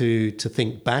romantic to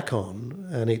think back on,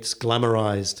 and it's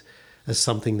glamorized as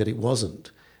something that it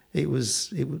wasn't.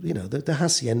 The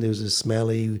Hacienda was a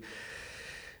smelly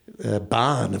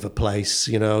barn of a place.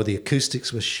 The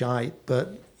acoustics were shite,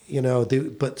 but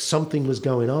but something was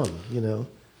going on.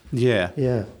 Yeah.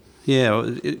 Yeah.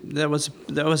 Yeah, that was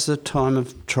the time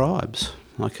of tribes.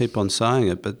 I keep on saying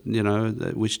it, but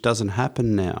which doesn't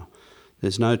happen now.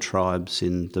 There's no tribes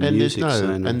in the music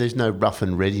scene, and there's no rough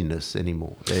and readiness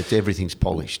anymore. Everything's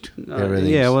polished.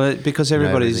 Because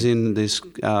everybody's in this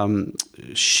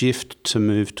shift to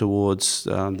move towards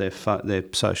their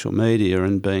social media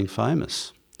and being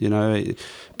famous.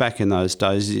 Back in those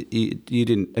days, it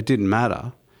didn't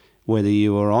matter whether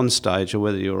you were on stage or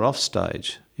whether you were off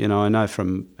stage. I know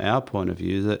from our point of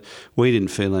view that we didn't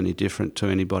feel any different to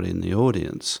anybody in the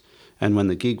audience. And when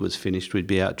the gig was finished, we'd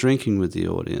be out drinking with the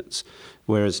audience.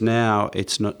 Whereas now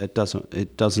it's not. It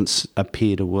doesn't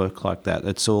appear to work like that.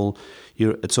 It's all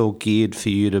geared for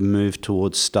you to move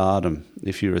towards stardom.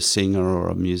 If you're a singer or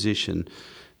a musician,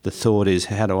 the thought is,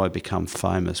 how do I become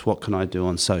famous? What can I do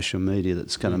on social media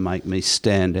that's going to make me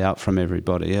stand out from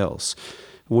everybody else?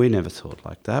 We never thought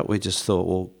like that. We just thought,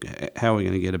 well, how are we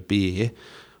going to get a beer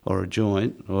or a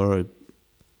joint or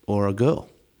a girl?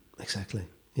 Exactly.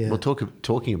 Yeah. Well,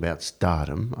 talking about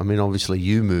stardom, I mean, obviously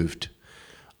you moved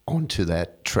onto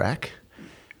that track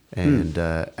and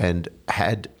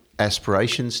had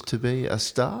aspirations to be a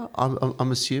star,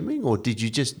 I'm assuming, or did you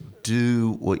just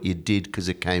do what you did because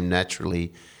it came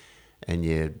naturally and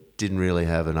you didn't really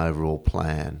have an overall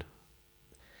plan?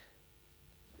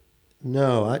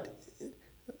 No,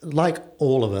 like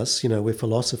all of us, we're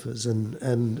philosophers,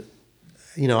 and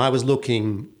I was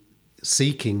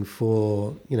seeking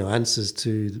for answers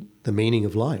to the meaning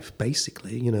of life,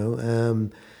 basically.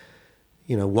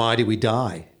 Why do we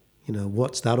die?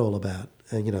 What's that all about?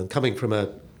 And coming from a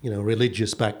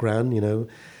religious background,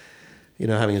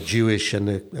 having a Jewish and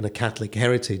a Catholic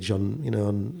heritage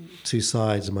on two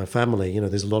sides of my family,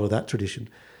 there's a lot of that tradition.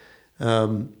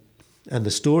 And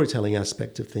the storytelling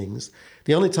aspect of things.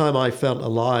 The only time I felt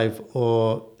alive,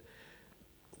 or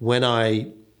when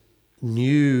I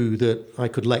knew that I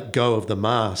could let go of the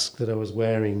mask that I was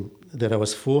wearing, that I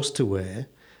was forced to wear,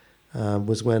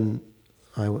 was when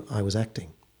I was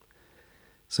acting.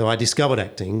 So I discovered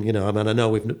acting. I know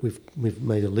we've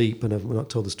made a leap, and I've not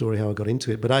told the story how I got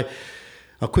into it, but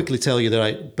I'll quickly tell you that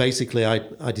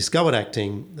I discovered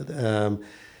acting.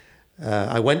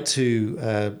 I went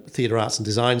to Theatre Arts and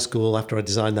Design School after I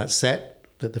designed that set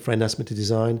that the friend asked me to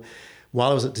design.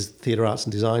 While I was at Theatre Arts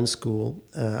and Design School,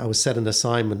 I was set an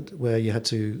assignment where you had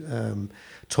to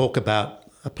talk about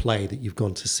a play that you've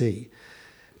gone to see.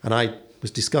 And I was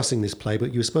discussing this play,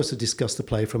 but you were supposed to discuss the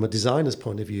play from a designer's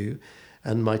point of view.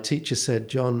 And my teacher said,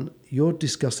 John, you're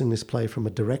discussing this play from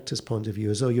a director's point of view,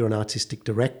 as though you're an artistic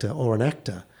director or an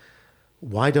actor.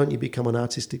 Why don't you become an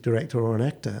artistic director or an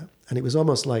actor? And it was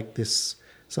almost like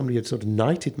somebody had sort of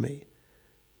knighted me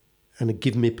and had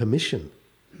given me permission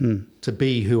to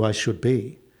be who I should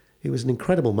be. It was an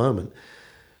incredible moment.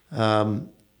 And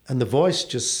the voice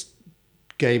just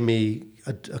gave me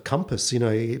a compass,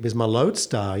 it was my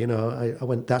lodestar, I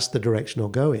went, that's the direction I'll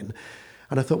go in.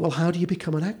 And I thought, well, how do you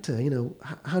become an actor?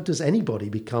 How does anybody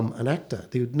become an actor?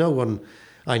 No one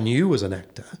I knew was an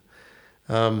actor.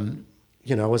 I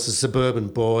was a suburban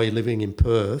boy living in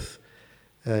Perth,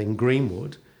 in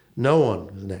Greenwood. No one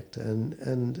was an actor.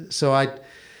 And so I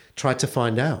tried to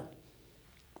find out.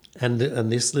 And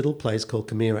this little place called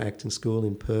Camira Acting School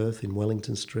in Perth, in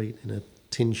Wellington Street, in a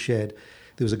tin shed,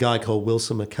 there was a guy called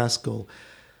Wilson McCaskill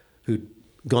who'd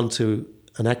gone to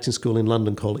an acting school in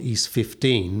London called East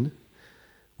 15,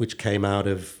 which came out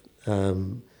of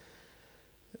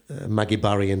Maggie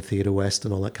Burry and Theatre West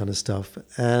and all that kind of stuff.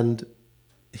 And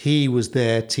he was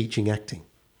there teaching acting.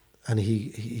 And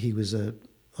he was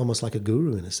almost like a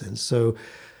guru in a sense. So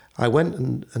I went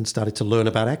and started to learn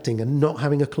about acting and not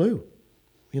having a clue.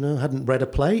 Hadn't read a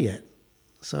play yet.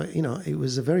 So, it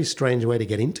was a very strange way to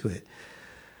get into it.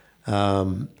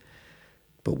 But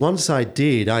once I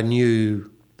did, I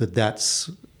knew that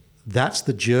that's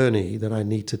the journey that I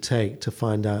need to take to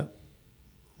find out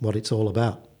what it's all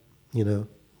about.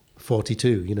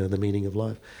 42, the meaning of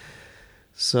life.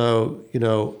 So,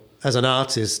 as an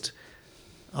artist,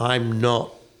 I'm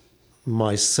not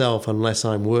myself unless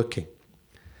I'm working.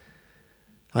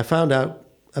 I found out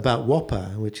about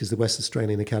WAPA, which is the West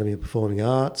Australian Academy of Performing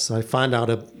Arts. I found out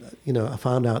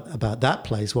about that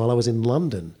place while I was in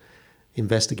London,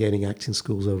 investigating acting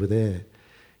schools over there.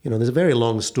 There's a very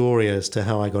long story as to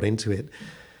how I got into it,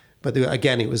 but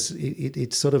again,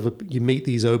 it's sort of you meet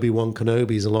these Obi-Wan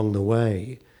Kenobis along the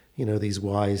way. These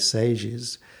wise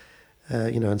sages,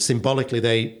 and symbolically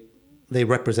they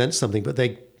represent something, but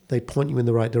they point you in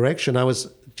the right direction. I was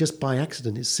just by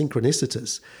accident. It's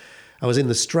synchronicitous. I was in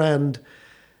the Strand.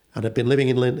 And I'd been living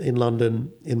in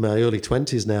London in my early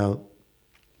 20s now,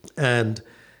 and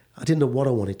I didn't know what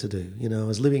I wanted to do. I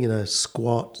was living in a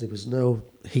squat. There was no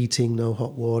heating, no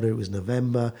hot water. It was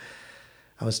November.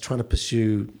 I was trying to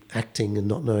pursue acting and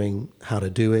not knowing how to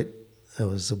do it. I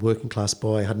was a working class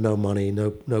boy. I had no money,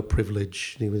 no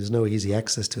privilege. There was no easy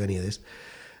access to any of this.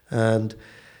 And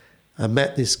I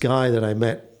met this guy that I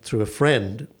met through a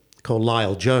friend called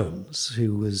Lyle Jones,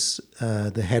 who was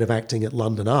the head of acting at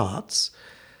London Arts.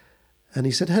 And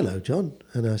he said, hello, John.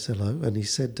 And I said, hello. And he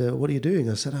said, what are you doing?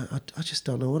 I said, I just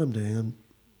don't know what I'm doing.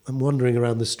 I'm wandering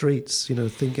around the streets,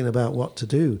 thinking about what to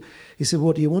do. He said,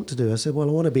 what do you want to do? I said, well,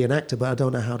 I want to be an actor, but I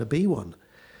don't know how to be one.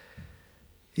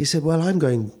 He said, well, I'm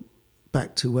going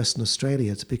back to Western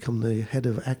Australia to become the head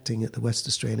of acting at the West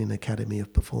Australian Academy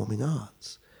of Performing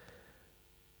Arts.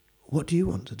 What do you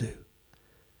want to do?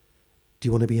 Do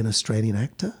you want to be an Australian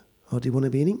actor "Oh, do you want to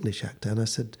be an English actor?" And I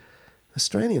said,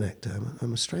 "Australian actor,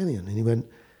 I'm Australian." And he went,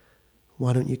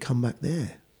 "Why don't you come back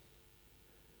there?"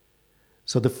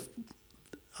 So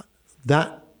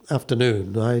that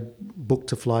afternoon, I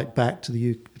booked a flight back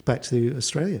to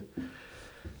Australia.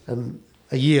 And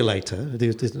a year later,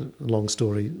 this is a long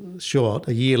story short,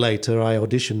 a year later I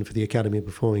auditioned for the Academy of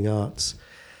Performing Arts.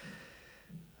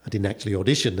 I didn't actually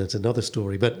audition, that's another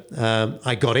story, but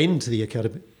I got into the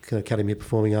Academy of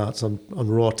Performing Arts on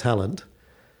raw talent,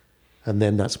 and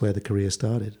then that's where the career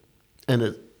started. And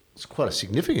it's quite a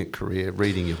significant career,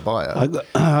 reading your bio.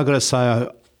 I got to say,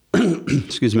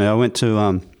 excuse me, I went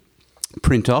to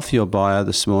print off your bio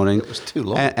this morning. It was too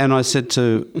long. And I said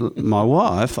to my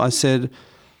wife, I said,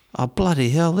 "Oh,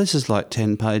 bloody hell, this is like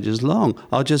 10 pages long.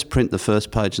 I'll just print the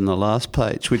first page and the last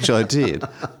page," which I did,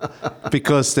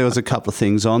 because there was a couple of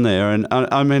things on there. And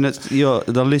I mean,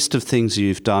 the list of things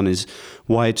you've done is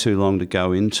way too long to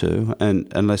go into,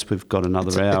 and unless we've got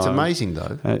another hour. It's amazing,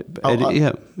 though. I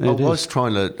was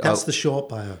trying to... That's the short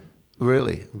bio.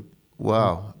 Really?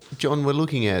 Wow. John, we're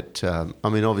looking at... I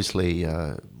mean, obviously,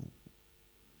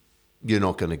 you're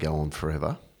not going to go on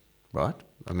forever, right?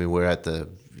 I mean, we're at the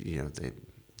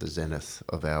zenith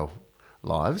of our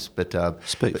lives, but...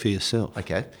 Speak for yourself.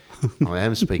 Okay. I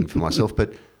am speaking for myself,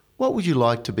 but what would you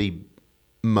like to be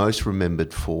most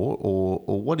remembered for,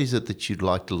 or what is it that you'd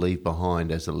like to leave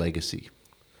behind as a legacy?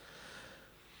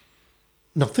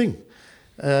 Nothing.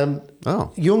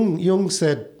 Jung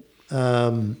said,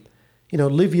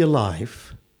 live your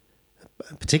life,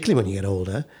 particularly when you get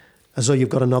older, as though you've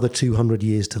got another 200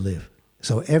 years to live.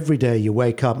 So every day you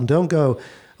wake up and don't go,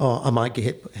 "Oh, I might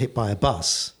get hit by a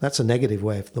bus." That's a negative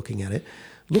way of looking at it.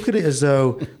 Look at it as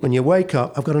though when you wake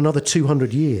up, I've got another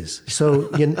 200 years. So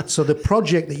the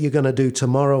project that you're going to do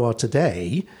tomorrow or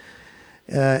today,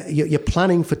 you're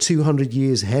planning for 200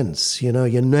 years hence. You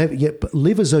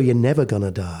live as though you're never going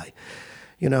to die.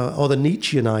 Or the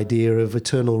Nietzschean idea of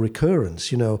eternal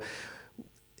recurrence.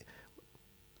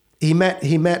 He met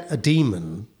a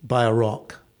demon by a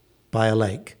rock, by a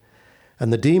lake,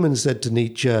 and the demon said to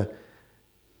Nietzsche,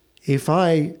 "If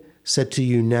I said to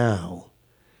you now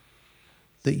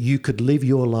that you could live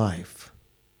your life,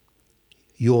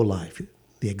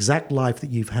 the exact life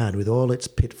that you've had with all its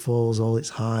pitfalls, all its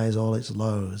highs, all its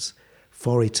lows,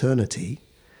 for eternity,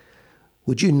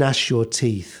 would you gnash your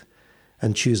teeth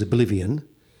and choose oblivion,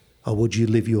 or would you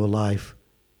live your life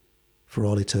for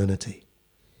all eternity?"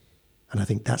 And I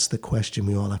think that's the question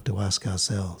we all have to ask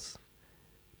ourselves,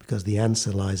 because the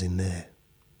answer lies in there.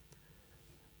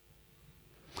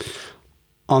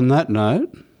 On that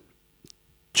note,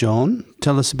 John,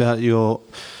 tell us about your...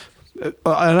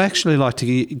 I'd actually like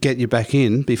to get you back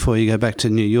in before you go back to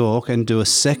New York and do a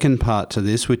second part to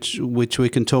this, which we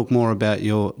can talk more about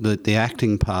the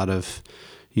acting part of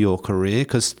your career,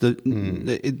 because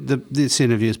this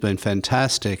interview has been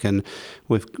fantastic, and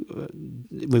we've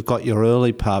got your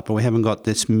early part, but we haven't got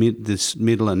this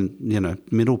middle and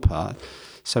middle part.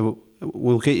 So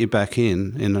we'll get you back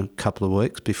in a couple of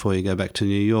weeks before you go back to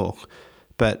New York.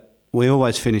 But we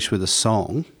always finish with a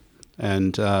song,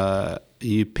 and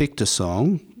you picked a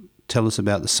song. Tell us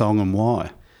about the song and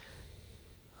why.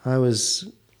 I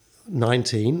was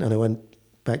 19 and I went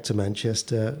back to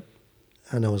Manchester,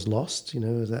 and I was lost. It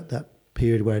was that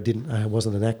period where I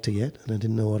wasn't an actor yet, and I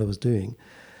didn't know what I was doing.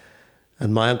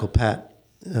 And my Uncle Pat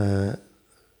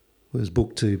was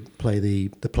booked to play the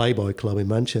Playboy Club in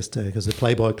Manchester, because the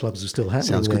Playboy Clubs were still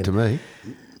happening. Sounds good to me.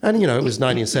 And, it was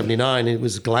 1979, it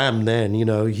was glam then, Hugh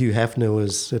Hefner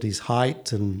was at his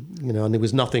height, and, and there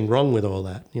was nothing wrong with all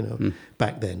that,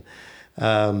 back then.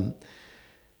 And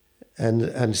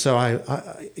so I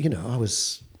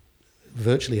was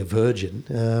virtually a virgin.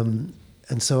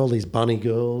 And so all these bunny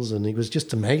girls, and it was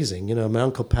just amazing. My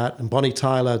Uncle Pat and Bonnie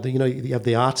Tyler, you have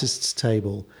the artists'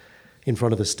 table in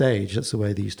front of the stage. That's the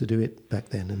way they used to do it back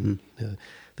then. And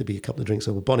there'd be a couple of drinks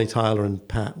over. Bonnie Tyler and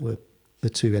Pat were the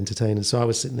two entertainers. So I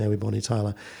was sitting there with Bonnie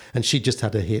Tyler, and she just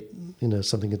had a hit,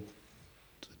 something, a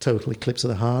Total Eclipse of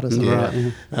the Heart or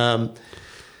something. Yeah.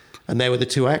 And they were the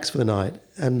two acts for the night.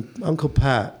 And Uncle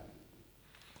Pat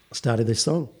started this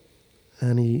song,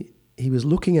 and he was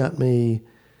looking at me,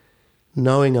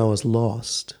 knowing I was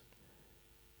lost,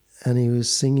 and he was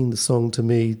singing the song to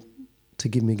me to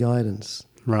give me guidance.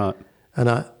 Right. And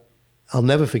I'll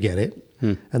never forget it.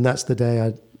 And that's the day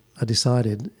I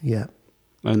decided,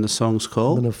 And the song's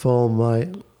called? I'm going to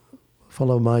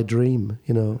follow my dream,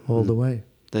 all the way.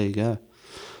 There you go.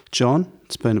 John,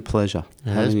 it's been a pleasure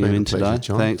having you in today.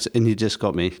 John. Thanks. And you just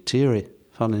got me teary,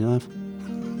 funnily enough.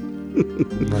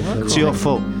 It's your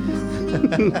fault.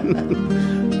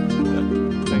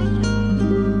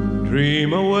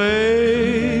 Dream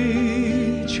away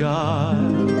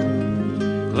child,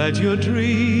 let your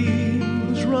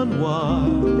dreams run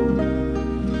wild,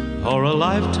 or a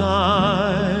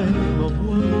lifetime of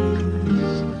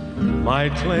worries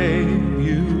might claim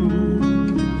you.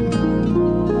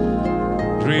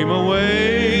 Dream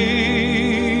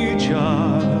away,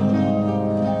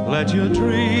 child, let your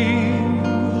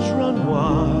dreams run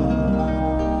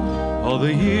wild, or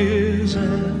the years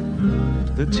and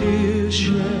the tears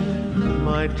shed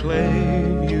might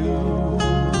claim you.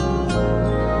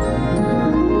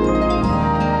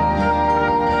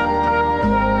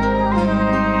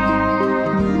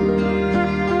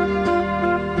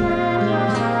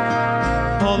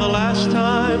 For the last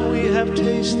time we have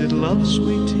tasted love's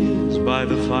sweet tears by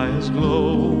the fire's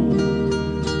glow.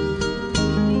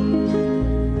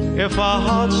 If our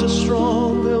hearts are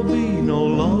strong, there'll be no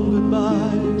long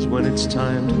goodbyes when it's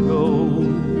time to go.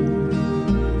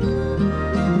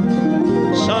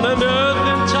 Sun and earth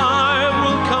in time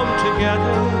will come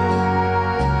together.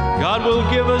 God will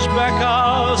give us back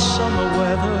our summer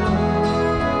weather.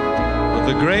 But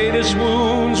the greatest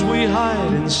wounds we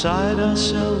hide inside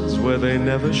ourselves where they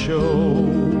never show.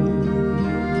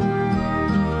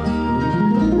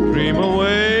 Dream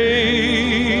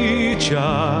away,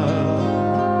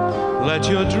 child, let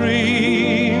your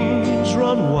dreams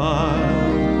run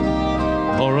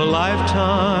wild, or a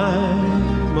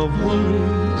lifetime of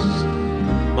worries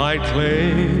might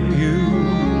claim you.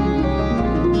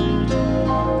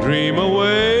 Dream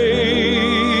away,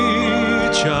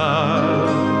 child,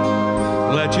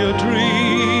 let your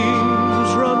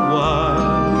dreams run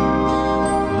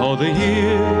wild, or the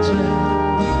years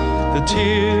and the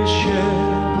tears shed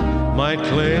might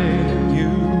claim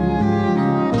you.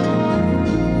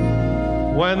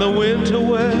 When the winter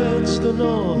wets the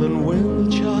northern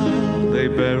wind, child, they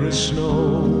bury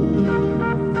snow,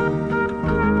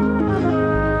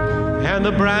 and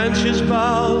the branches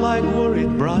bow like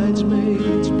worried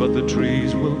bridesmaids, but the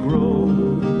trees will grow.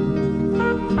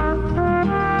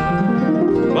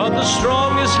 But the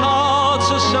strongest hearts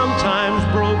are sometimes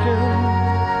broken,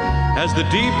 as the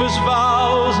deepest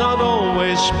vows aren't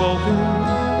always spoken,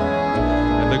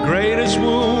 and the greatest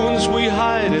wounds we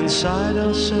hide inside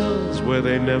ourselves where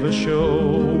they never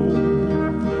show.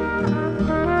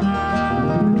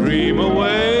 Dream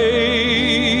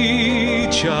away,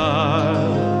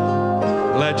 child,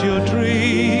 let your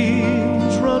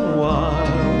dreams run wild,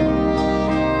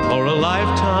 or a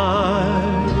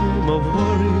lifetime of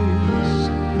worries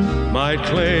might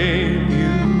claim you.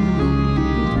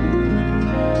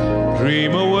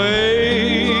 Dream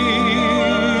away,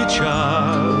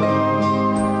 child,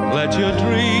 let your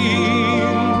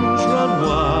dreams run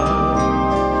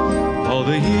wild, all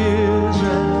the years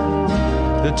and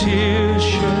the tears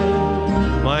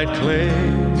shed might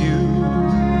claim you.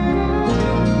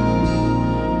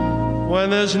 When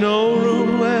there's no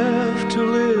room left to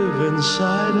live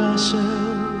inside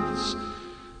ourselves,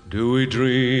 do we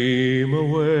dream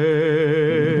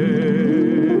away?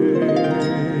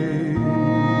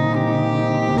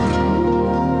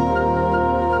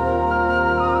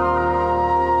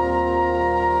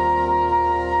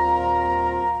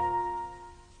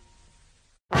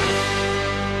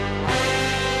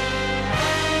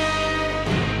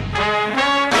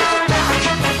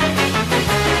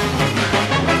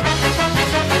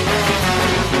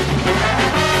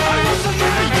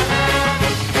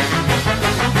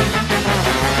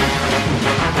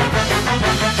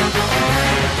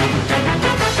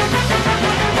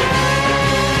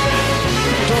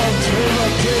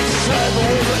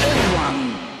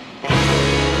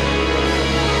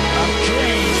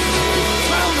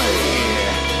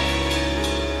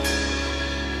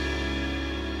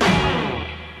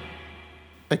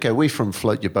 Okay, we from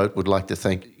Float Your Boat would like to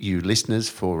thank you listeners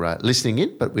for listening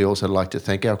in, but we also like to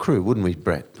thank our crew, wouldn't we,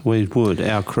 Brett? We would,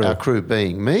 our crew. Our crew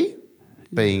being me,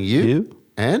 being you.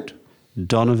 And?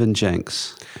 Donovan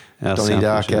Jenks. Donnie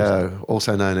Darko,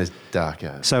 also known as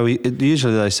Darko. So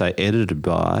usually they say edited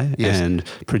by and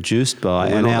produced by,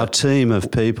 and our team of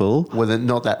people. Well, they're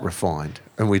not that refined,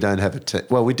 and we don't have a team.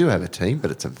 Well, we do have a team, but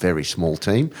it's a very small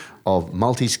team of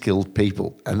multi-skilled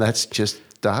people, and that's just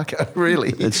Darko,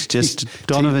 really. It's just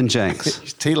Donovan Jenks.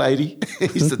 He's tea lady.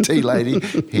 He's the tea lady.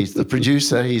 He's the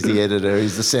producer. He's the editor.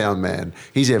 He's the sound man.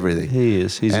 He's everything. He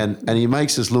is. And he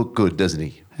makes us look good, doesn't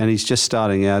he? And he's just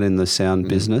starting out in the sound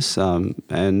business,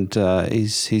 and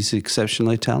he's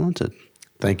exceptionally talented.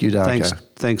 Thank you, Darko.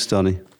 Thanks, Donnie.